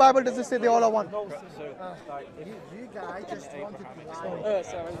 Where in the Bible does it say they all are one? You guys just want to be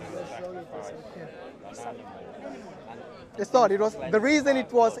Sorry. It's not. It was the reason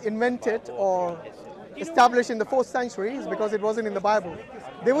it was invented or established in the 4th century is because it wasn't in the Bible.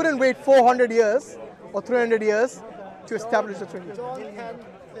 They wouldn't wait 400 years or 300 years to establish the Trinity. John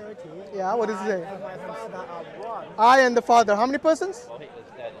 10:30. Yeah, what does it say? And my Father are one. I and the Father. How many persons?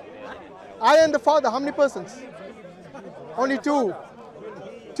 I and the Father. How many persons? Only two.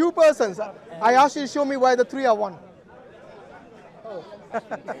 Two persons. I asked you to show me why the three are one.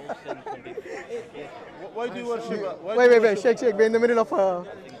 Why do you worship? Wait, shake. We're in the middle of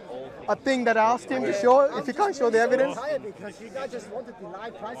a thing that I asked him to show. If he can't show the evidence. Because you guys just want to deny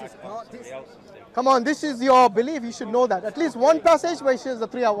Christ is God. Come on, this is your belief. You should know that. At least one passage where he shows the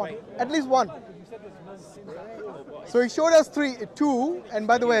 3 are 1. At least one. So he showed us 2, and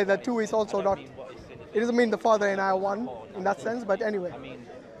by the way, the 2 is also not. It doesn't mean the Father and I are 1 in that sense, but anyway.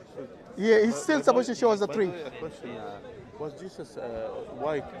 Yeah, he's still supposed to show us the 3. Question, was Jesus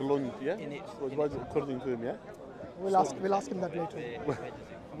white, blonde, yeah? Was white according to him, yeah? We'll ask him that later.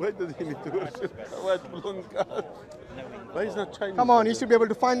 Why does he need to worship a white, blonde God? Why is not Chinese? Come on, you should be able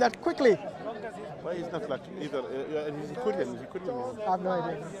to find that quickly. Why is not like either? He's Korean. I have no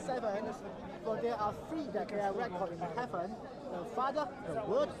idea. 7, for there are 3 that they are recorded in heaven, the Father,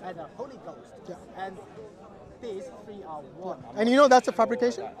 the Word, and the Holy Ghost. Yeah. And these 3 are 1. And you know that's a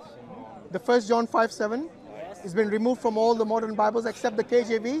fabrication? The 1 John 5:7 has been removed from all the modern Bibles except the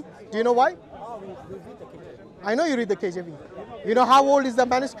KJV. Do you know why? We read the KJV. I know you read the KJV. You know how old is the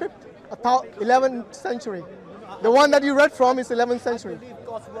manuscript? 11th century. The one that you read from is 11th century. I believe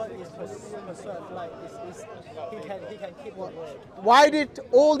God's word is preserved, like he can keep the word. Why did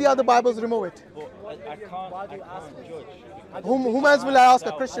all the other Bibles remove it? I can't judge. Whom else will I ask?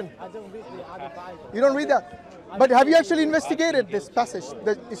 A Christian? I don't read the other Bible. You don't read that? But have you actually investigated this passage?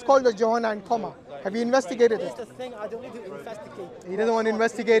 It's called the Johannine comma. Have you investigated it? That's the thing, I don't need to investigate. He doesn't want to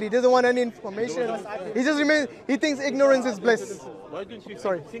investigate. He doesn't want any information. He just remains. He thinks ignorance is bliss. Why don't you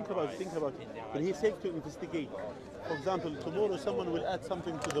Sorry. think about it? When he says to investigate, for example, tomorrow someone will add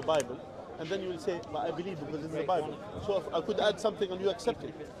something to the Bible, and then you will say, well, I believe because it's in the Bible. So if I could add something and you accept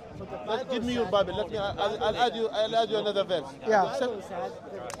it. Give me your Bible. I'll add you another verse. Yeah. The Bible said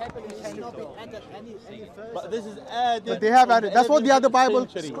the tabernacle cannot be added any further. But this is added. But they have in added. That's what the other 11th Bible.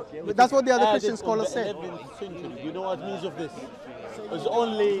 century. That's what the other Added Christian in scholars the say. 11th century. Do you know what means of this? It's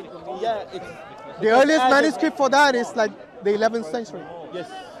only it's The earliest manuscript for that is like the 11th century. Yes.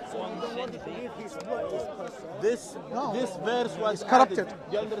 So you don't want to believe his word is preserved. This verse was corrupted.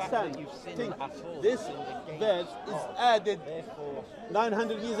 added. Do you understand? Think. This verse is added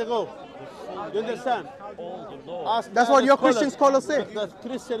 900 years ago. Do you understand? Ask That's what your scholars. Christian scholars say. The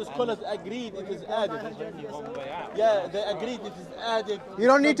Christian scholars agreed it is added. Yeah, they agreed it is added. You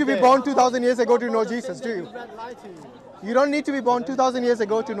don't need to be born 2,000 years ago to know Jesus, do you? Lie to you. You don't need to be born 2,000 years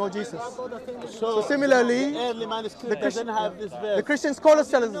ago to know Jesus. So similarly, the early manuscript doesn't have this verse. The Christian scholars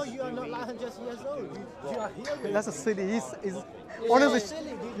tell No, us you are not 900 years old. You are hearing. that's a silly. He's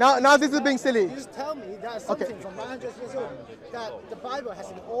honestly. Now this is being silly. You just tell me that something from 900 years old that the Bible has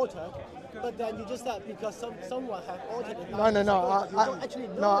been altered, but then you just said because someone has altered it. No. You don't actually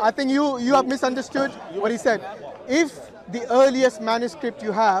know it. I think you have misunderstood what he said. If the earliest manuscript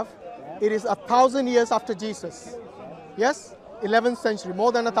you have, it is 1,000 years after Jesus. Yes, 11th century,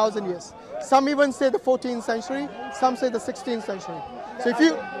 more than 1,000 years. Some even say the 14th century. Some say the 16th century. So if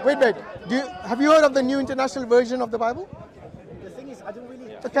you wait, have you heard of the New International Version of the Bible? The thing is, I don't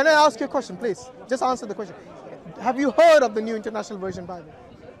really. Can I ask you a question, please? Just answer the question. Have you heard of the New International Version Bible?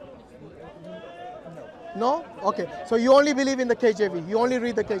 No? Okay. So you only believe in the KJV. You only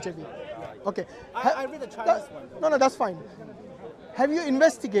read the KJV. Okay. I read the Chinese one. No, that's fine. Have you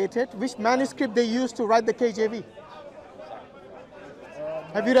investigated which manuscript they used to write the KJV?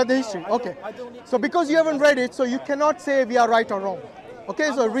 Have you read the history? Okay. So because you haven't read it, so you cannot say we are right or wrong. Okay,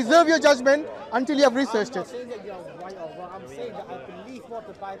 so reserve your judgment until you have researched I'm it. not saying that you're right or wrong. I'm saying that I believe what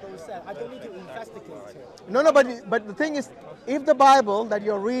the Bible said. I don't need to investigate it. No, but the thing is, if the Bible that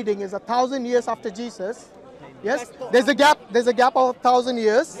you're reading is 1,000 years after Jesus, yes, there's a gap of 1,000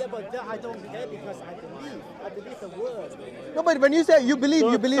 years. Yeah, but that I don't care because I believe the word. No, but when you say you believe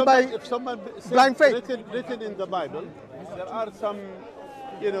If someone blind faith. written in the Bible, there are some,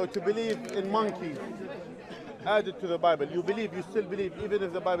 to believe in monkeys added to the Bible. You still believe, even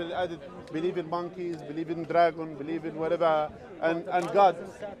if the Bible is added, believe in monkeys, believe in dragon, believe in whatever, and God.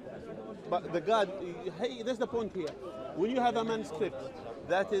 But the God, hey, that's the point here. When you have a manuscript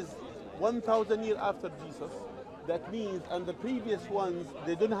that is 1,000 years after Jesus, that means, and the previous ones,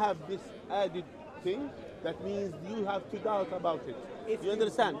 they don't have this added thing, that means you have to doubt about it. Do you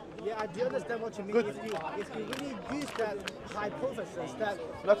understand? Yeah, I do understand what you mean. Good. If you really use that hypothesis, that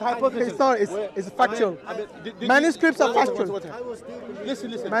Not hypothesis. It's not. It's factual. Manuscripts are factual. I will still believe.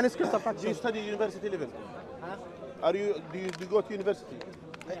 Listen. Manuscripts are Do you factual. study university level? Huh? Do you go to university?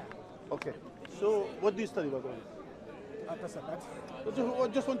 Yeah. Okay. So what do you study, by the way? I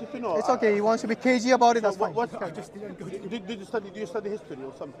just wanted to know. It's okay. He wants to be cagey about it. That's fine. Do you study history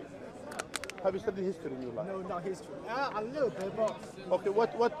or something? Have you studied history in your life? No, not history. A little bit, but Okay,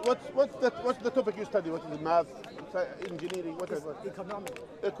 what's the topic you study? What is it? Math, engineering, whatever? economic.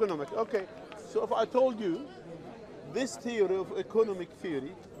 Economic. Okay, so if I told you this theory of economic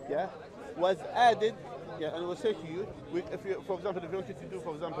theory, yeah, was added, yeah, and I will say to you, if you, for example, if you wanted to do,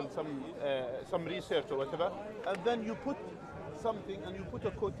 for example, some research or whatever, and then you put something and you put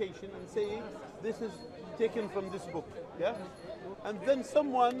a quotation and say this is taken from this book, yeah, and then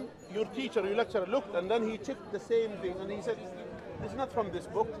someone, your teacher, your lecturer, looked and then he checked the same thing and he said, this is not from this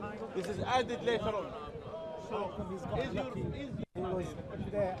book, this is added later on. So, He was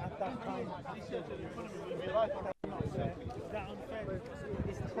there at that time.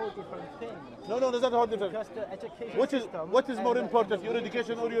 It's a whole different thing. no, that's not how different. Because the education What is system more and important, your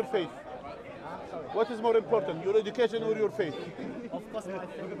education or your faith? What is more important, your education or your faith? Of course, my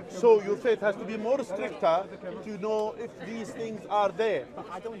favorite. So your faith has to be more stricter to know if these things are there. But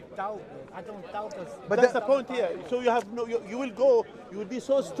I don't doubt it. I don't doubt this. But that's the point here. So you have no, you will be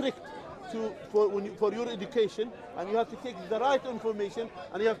so strict for your education, and you have to take the right information,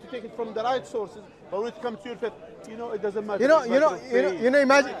 and you have to take it from the right sources. But when it comes to your faith, it doesn't matter.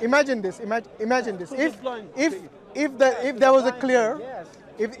 Imagine this. Imagine this. If there was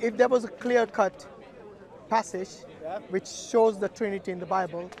a clear-cut passage which shows the Trinity in the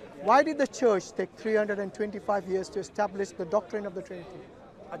Bible, why did the church take 325 years to establish the doctrine of the Trinity?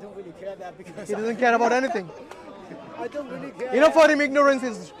 I don't really care that because He doesn't care about anything. I don't really care. For him, ignorance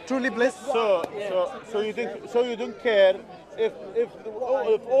is truly bliss. So you don't care if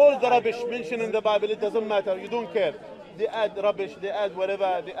all the rubbish mentioned in the Bible, it doesn't matter. You don't care. They add rubbish, they add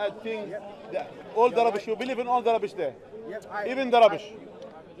whatever, they add things. All the rubbish, you believe in all the rubbish there. Even the rubbish.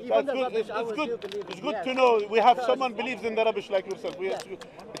 It's good to know we have someone believes in the rubbish like yourself.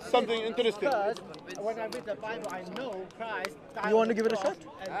 It's something interesting. Because when I read the Bible, I know Christ. You want to give it a shot?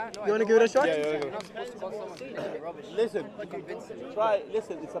 You want to give it a shot? Yeah.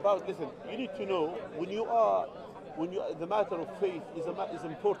 Listen, it's about, you need to know the matter of faith is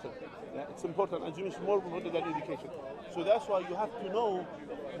important. Yeah? It's important, and it's more important than education. So that's why you have to know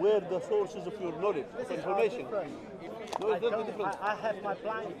where the sources of your knowledge, information. No, it's not different. I have my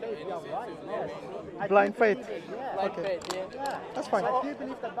blind faith. You're right. Yes. Blind faith. Blind faith, yeah. That's fine. I do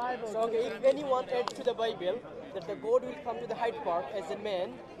believe the Bible. So if anyone adds to the Bible that the God will come to the Hyde Park as a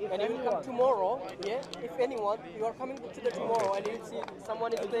man and he will come tomorrow, yeah. If anyone, you are coming to the tomorrow and you will see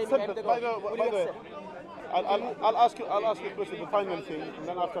someone is claiming I'm the God, will you accept? I'll ask you a question, the final thing, and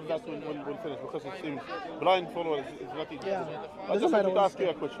then after that we'll finish because it seems blind followers is not easy. Yeah. I just want to ask you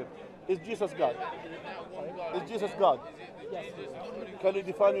a question. Is Jesus God? Is Jesus God? Yes. Can you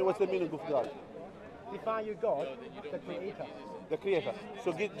define me what's the meaning of God? Define you God, the Creator. The Creator.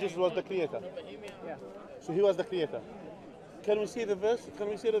 So Jesus was the Creator. Yeah. So he was the Creator. Can we see the verse?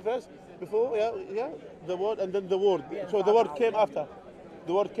 Before? Yeah. The Word and then the Word. So the Word came after.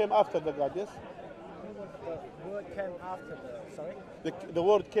 The Word came after the God. Yes. The word came after The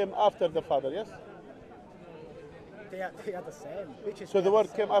Word came after the Father. Yes. They are the same. So the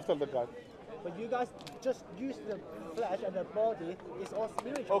Word came after the God. But you guys just use the flesh and the body. It's all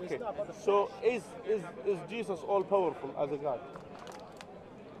spiritual. Okay. It's not about the flesh. So is Jesus all powerful as a God?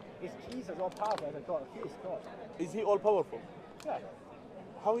 Is Jesus all powerful as a God? He is God. Is he all powerful? Yeah.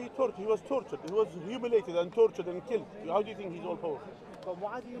 How he tortured? He was tortured. He was humiliated and tortured and killed. How do you think he's all powerful? But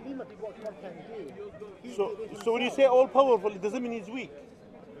why do you limit what God can do? So when you say all powerful, it doesn't mean he's weak.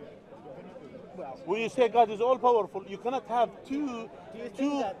 Well, When you say God is all powerful, you cannot have two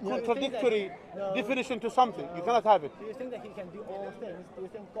contradictory no. definition to something. You cannot have it. do you think that He can do all things? Do you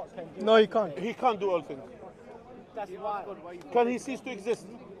think God can do? No, he can't. He can't do all things. That's why. Can he cease to exist?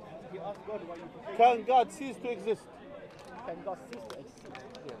 You ask God why you Can God cease to exist? can God cease to exist?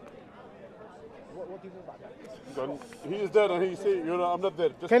 What do you mean by that? He is there and he say, I'm not there.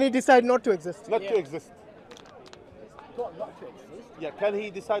 Just Can he decide not to exist? not to exist. God not to exist? Yeah, can he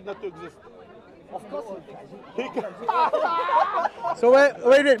decide not to exist? Of course He can. He can. So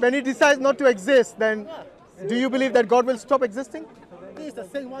wait. When he decides not to exist, then do you believe that God will stop existing? This is the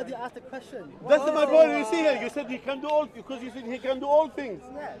same why you asked the question. That's my point. You see here, you said he can do all, because you said he can do all things.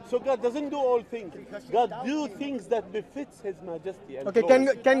 Yeah. So God doesn't do all things. God do things that befits His Majesty. And Okay,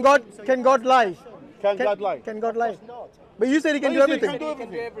 glory. can God lie? Can God lie? Can God lie? Not. But you said he can Why do you say he everything. can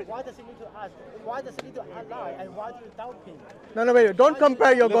do everything? Why does He need to ask? Why does He need to lie? And why do you doubt Him? No, wait. Don't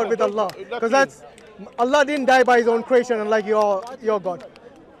compare your God with Allah, because Allah didn't die by His own creation, unlike your God.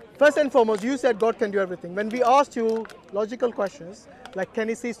 First and foremost, you said God can do everything. When we asked you logical questions, like can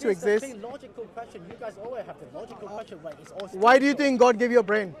He cease to This is the exist? same logical question. You guys always have the logical question where it's all Why do you spiritual. think God gave you a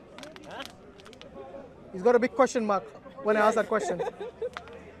brain? Huh? He's got a big question mark when I asked that question.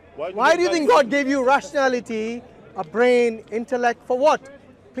 Why do you think God gave you rationality, a brain, intellect, for what?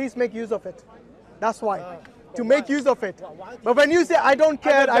 Please make use of it. That's why. To make use of it. But when you say, I don't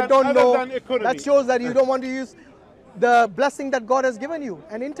care, I don't know, that shows that you don't want to use the blessing that God has given you,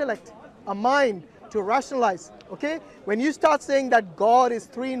 an intellect, a mind to rationalize. Okay? When you start saying that God is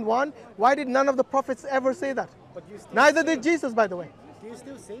 3 in 1, why did none of the prophets ever say that? Neither did Jesus, by the way. Do you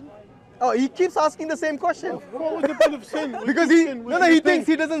still sin? Oh, he keeps asking the same question. What was the point of sin? Because he thinks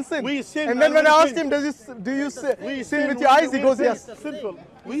he doesn't sin. We sin and then and when we I asked repent. him, do you We sin with your eyes? He goes, yes. Simple.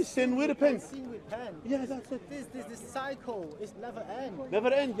 We sin, we repent. Sin with pen. Yeah, that's it. This cycle is never end. Never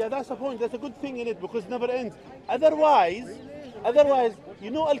end. Yeah, that's the point. That's a good thing in it because never ends. Otherwise,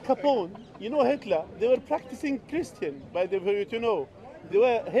 you know Al Capone, you know Hitler, they were practicing Christian, by the way, you know. They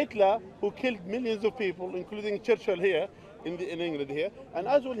were Hitler who killed millions of people, including Churchill here in England here, and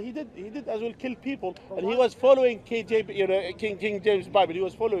as well he did as well kill people, and he was following King James Bible. He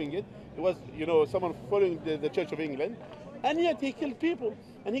was following it. He was someone following the Church of England, and yet he killed people,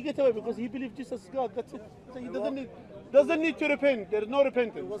 and he got away because he believed Jesus is God. That's it. So he doesn't need to repent. There is no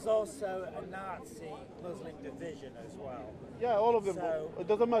repentance. There was also a Nazi Muslim division as well. Yeah, all of them. So, it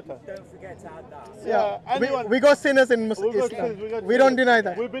doesn't matter. Don't forget to add that. Yeah, anyone. We got sinners in Islam. We don't deny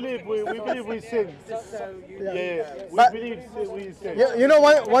that. We believe we sin. Just so you know. Yeah. We But- believe we sin. You know,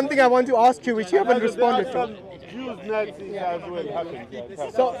 one thing I want to ask you, which you haven't responded There are to. some Jews, Nazis as well happen. Yeah, it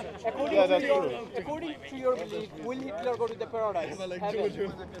happens. So, Yeah, that's true. According to your belief, will Hitler go to the paradise?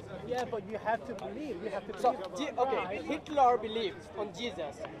 Yeah, but you have to believe. You have to So, believe. okay, Hitler believed on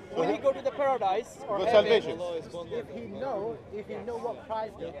Jesus. Will he go to the paradise or For heaven? salvation. If he know what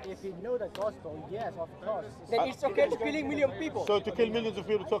Christ did, if he know the gospel, yes, of course. Then it's okay to killing million people. So to kill millions of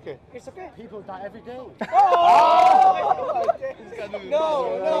people, it's okay. It's okay. People die every day.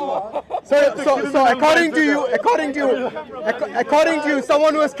 No. so according to you,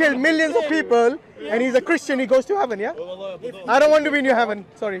 someone who has killed millions of people and he's a Christian, he goes to heaven, yeah? I don't want to be in your heaven.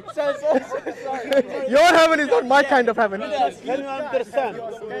 Sorry. Your heaven is not my kind of heaven. Can you understand?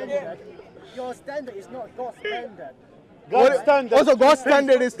 Your standard is not God's standard. God's standard. Also, God's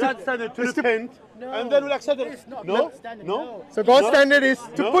standard is God's to. standard to repent, and then we'll accept it. It's not No, God's standard. no. So God's No. standard is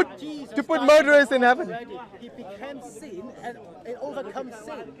to No. put murderers in heaven. He became sin and overcome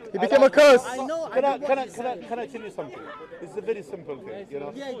sin. He became a curse. I know. Can I what can I tell you something? It's a very simple thing, you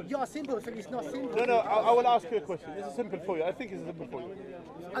know. Yeah, you're simple, so it's not simple. No, I will ask you a question. It's simple for you. I think it's simple for you.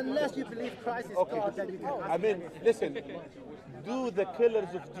 Unless you believe Christ is Okay. God, then you can ask. I mean, listen. Do the killers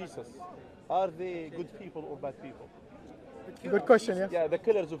of Jesus, are they good people or bad people? Good question, yeah. Yeah, the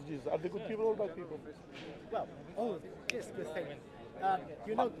killers of Jesus, are they good people or bad people? Well, this is good thing.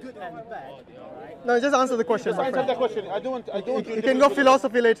 You know, good and bad, right? No, just answer the question, my Answer friend. the question. I don't want You can go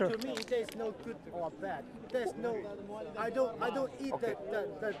philosophy later. To me, there's no good or bad. There's no. I don't eat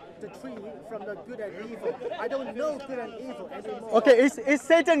the tree from the good and evil. I don't know good and evil anymore. Okay, is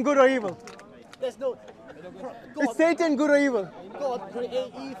Satan good or evil? There's no. Is Satan good or evil? God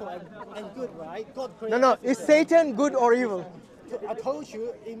create evil and good, right? God create. No, is Satan good or evil? I told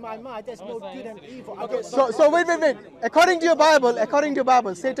you in my mind there's no good and evil. I Okay, don't so wait. According to your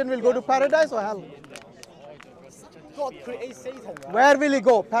Bible, Satan will go to paradise or hell? God creates Satan, right? Where will he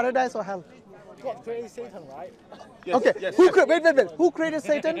go? Paradise or hell? God creates Satan, right? Yes, Okay, yes, who yes. wait. Who created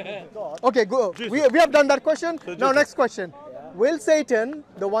Satan? God. Okay, go. We have done that question. Now Jesus. next question. Will Satan,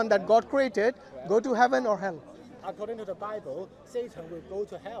 the one that God created, go to heaven or hell? According to the Bible, Satan will go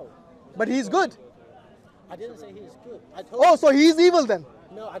to hell. But he's good. I didn't say he is good. I told Oh, so he's evil then.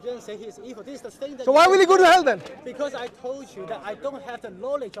 No, I didn't say he is evil. This is the thing that. So why will he go to hell then? Because I told you that I don't have the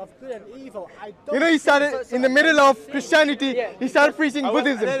knowledge of good and evil. I don't. You know, he started in the middle of Christianity. He started preaching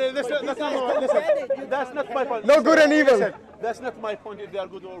Buddhism. That's not my point. No good and evil. Listen, that's not my point if they are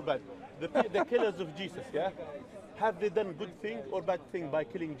good or bad. The killers of Jesus, yeah? Have they done good thing or bad thing by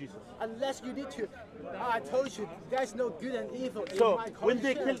killing Jesus? Unless you need to. I told you there's no good and evil in So my when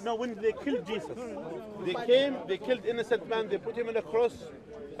they conscience. killed Jesus, they killed innocent man, they put him on a cross,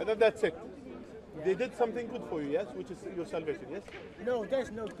 and then that's it. They did something good for you, yes, which is your salvation, yes? No, there's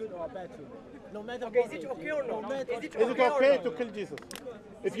no good or bad thing. No matter Okay, what is it they okay do, or not? no matter- Is it Is it okay to kill Jesus?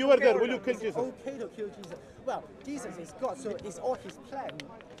 If you were there, will you kill It's Jesus? okay to kill Jesus. Well, Jesus is God, so it's all His plan,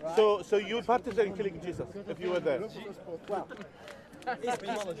 right? So you would participate in killing Jesus if you were there. well, it's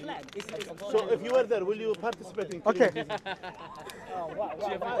His plan. It's His plan. So if you were there, will you participate in killing Okay. Jesus?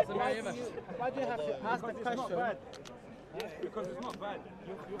 Why do you have to ask the question?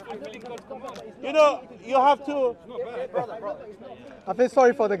 You know, you have to. I feel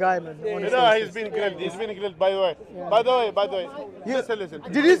sorry for the guy, man. You honestly. know, he's been grilled. He's been grilled. By the way. By the way. Listen.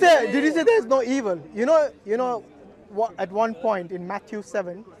 Did you say there's no evil? You know, at one point in Matthew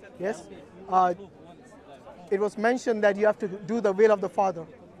 7, yes, it was mentioned that you have to do the will of the Father.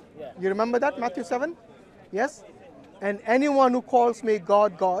 Yeah. You remember that, Matthew 7? Yes? And anyone who calls me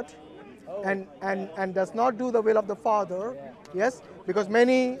God, God, and does not do the will of the Father, yes, because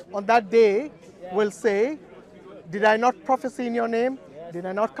many on that day will say, did I not prophesy in your name? Did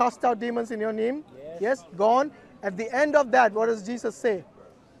I not cast out demons in your name? Yes, gone. At the end of that, what does Jesus say?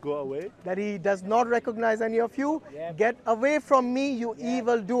 Go away. That he does not recognize any of you. Yeah. Get away from me, you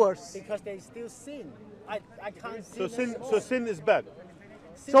evildoers. Because they still sin. I can't So sin. sin is bad.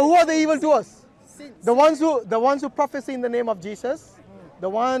 So who are the evildoers? Sin. The ones who prophesy in the name of Jesus, the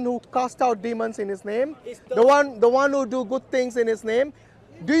one who cast out demons in his name, the one who do good things in his name.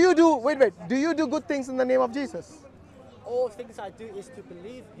 Do you do good things in the name of Jesus? All things I do is to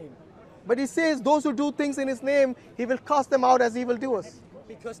believe him. But he says those who do things in his name, he will cast them out as evildoers.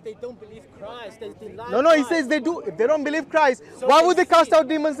 Because they don't believe Christ. They deny No, he Christ. says they do. If they don't believe Christ, So why they would they cast sin. out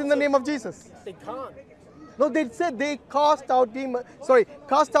demons in the name of Jesus? They can't. No, they said they cast out demons.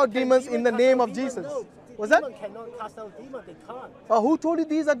 Cast out demons in the Cast name out of demons? Jesus. No. Was that? Demon cannot cast out demons. They can't. Who told you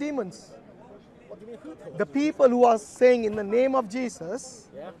these are demons? What do you mean who told The you? people who are saying in the name of Jesus.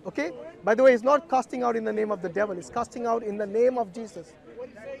 Yeah. Okay. By the way, it's not casting out in the name of the devil. It's casting out in the name of Jesus.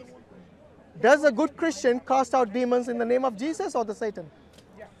 Does a good Christian cast out demons in the name of Jesus or the Satan?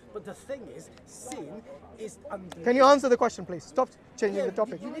 But the thing is, sin is unbelief. Can you answer the question, please? Stop changing the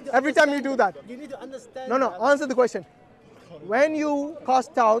topic. You need to Every time you understand do that. You need to understand. No, that. answer the question. When you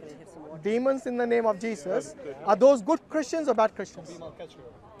cast out demons in the name of Jesus, are those good Christians or bad Christians?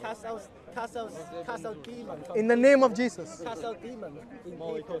 Cast out demons. In the name of Jesus. Cast out demons in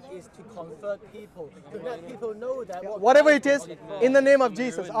people is to convert people, to let people know that Whatever it is, in the name of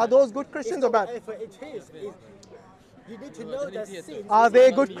Jesus, are those good Christians or bad? Whatever it is, you need to know that sin. Are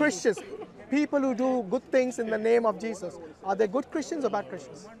they good Christians? People who do good things in the name of Jesus, are they good Christians or bad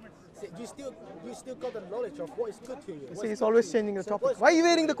Christians? You still got the knowledge of what is good to you. See, he's always changing the topic. Why are you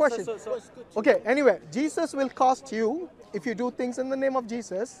evading the question? What's good to Okay, anyway, Jesus will cast you if you do things in the name of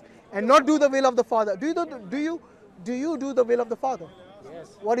Jesus and not do the will of the Father. Do you do the will of the Father?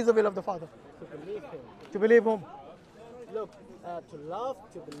 Yes. What is the will of the Father? To believe him. To believe whom? Look, to love,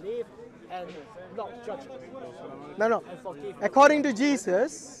 to believe, and not judge. No. And forgive. According to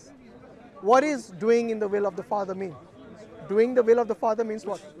Jesus, what is doing in the will of the Father mean? Doing the will of the Father means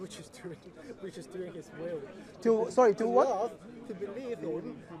what? Which is doing his will. To what? Love, to believe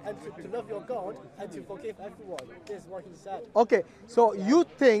him, and to love your God, and to forgive everyone. This is what he said. Okay, so you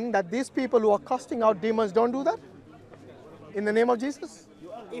think that these people who are casting out demons don't do that? In the name of Jesus?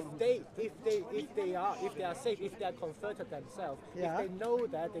 If they are saved, if they are converted themselves, Yeah.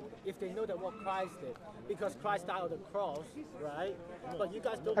 if they know that what Christ did, because Christ died on the cross, right? But you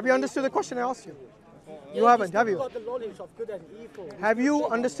guys don't. Have you understood the question I asked you? You Yeah, haven't, have still you? got the knowledge of good and evil. Have you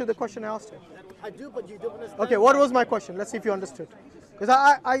understood the question I asked you? I do, but you don't understand. Okay, what was my question? Let's see if you understood. Because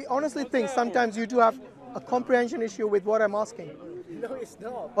I honestly think sometimes you do have a comprehension issue with what I'm asking. No, it's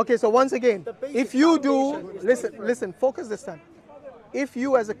not. Okay, so once again, The basic if you do, foundation is listen, focus this time. If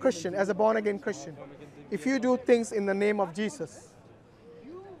you as a Christian, as a born again Christian, if you do things in the name of Jesus,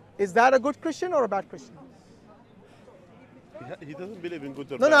 is that a good Christian or a bad Christian? He doesn't believe in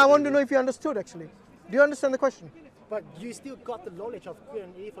good or No, bad. I want to know if you understood actually. Do you understand the question? But you still got the knowledge of good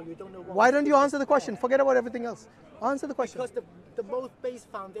and evil. You don't know what. Why don't you answer the question? Forget about everything else. Answer the question. Because the most base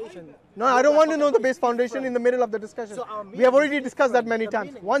foundation. No, I don't want to know the base foundation in the middle of the discussion. So our We have already meaning is discussed that different. many The times.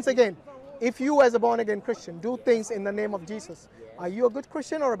 meaning Once is again, if you as a born again Christian do things in the name of Jesus, are you a good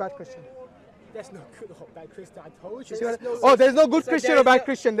Christian or a bad Christian? There's no good or bad Christian. I told you. See what There's oh, there's no good So Christian there or is bad no-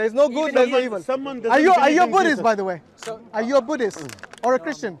 Christian. There's no good, there's no evil. Someone Are you doesn't a believe in Buddhist, Jesus. by the way? Are you a Buddhist or a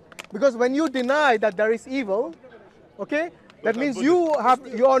Christian? Because when you deny that there is evil, okay, that means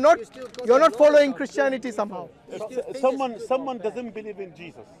you're not following Christianity somehow. Someone doesn't believe in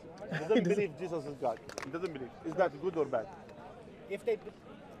Jesus. Doesn't believe Jesus is God. He doesn't believe. Is that good or bad? If they,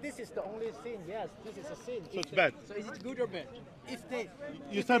 this is the only sin. Yes, this is a sin. So it's bad. So is it good or bad? If they,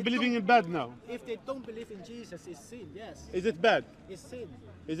 You start believing in bad now. if they don't believe in Jesus, it's sin. Yes, Is it bad? it's sin.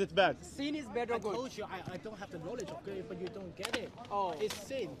 Is it bad? Sin is bad I or good? told you I don't have the knowledge of good, but you don't get it. Oh. It's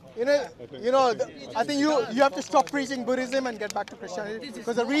sin. I think you have to stop preaching Buddhism and get back to Christianity.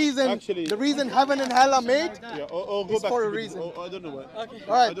 Because the reason heaven and hell are made. Yeah. Or go It's back for to a Buddhism. reason. I don't know what.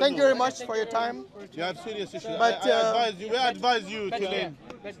 All right, thank you very much for your time. You have serious issues. But, We advise you But, to learn.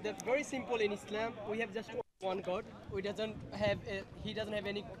 but that's very simple in Islam. We have just one God. He doesn't have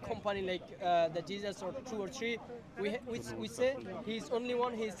any company like the Jesus or two or three. We say he's only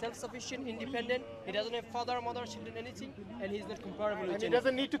one. He's self-sufficient, independent. He doesn't have father, mother, children, anything, and he's not comparable with And he anyone.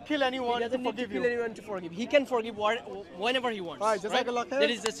 doesn't need to kill anyone He doesn't to need forgive to kill you. anyone to forgive. He can forgive whenever he wants. Right, Jazakallah khair.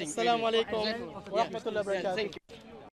 That is the thing. Assalamu alaikum Yeah. wa rahmatullahi wa Yeah, barakatuh. thank you.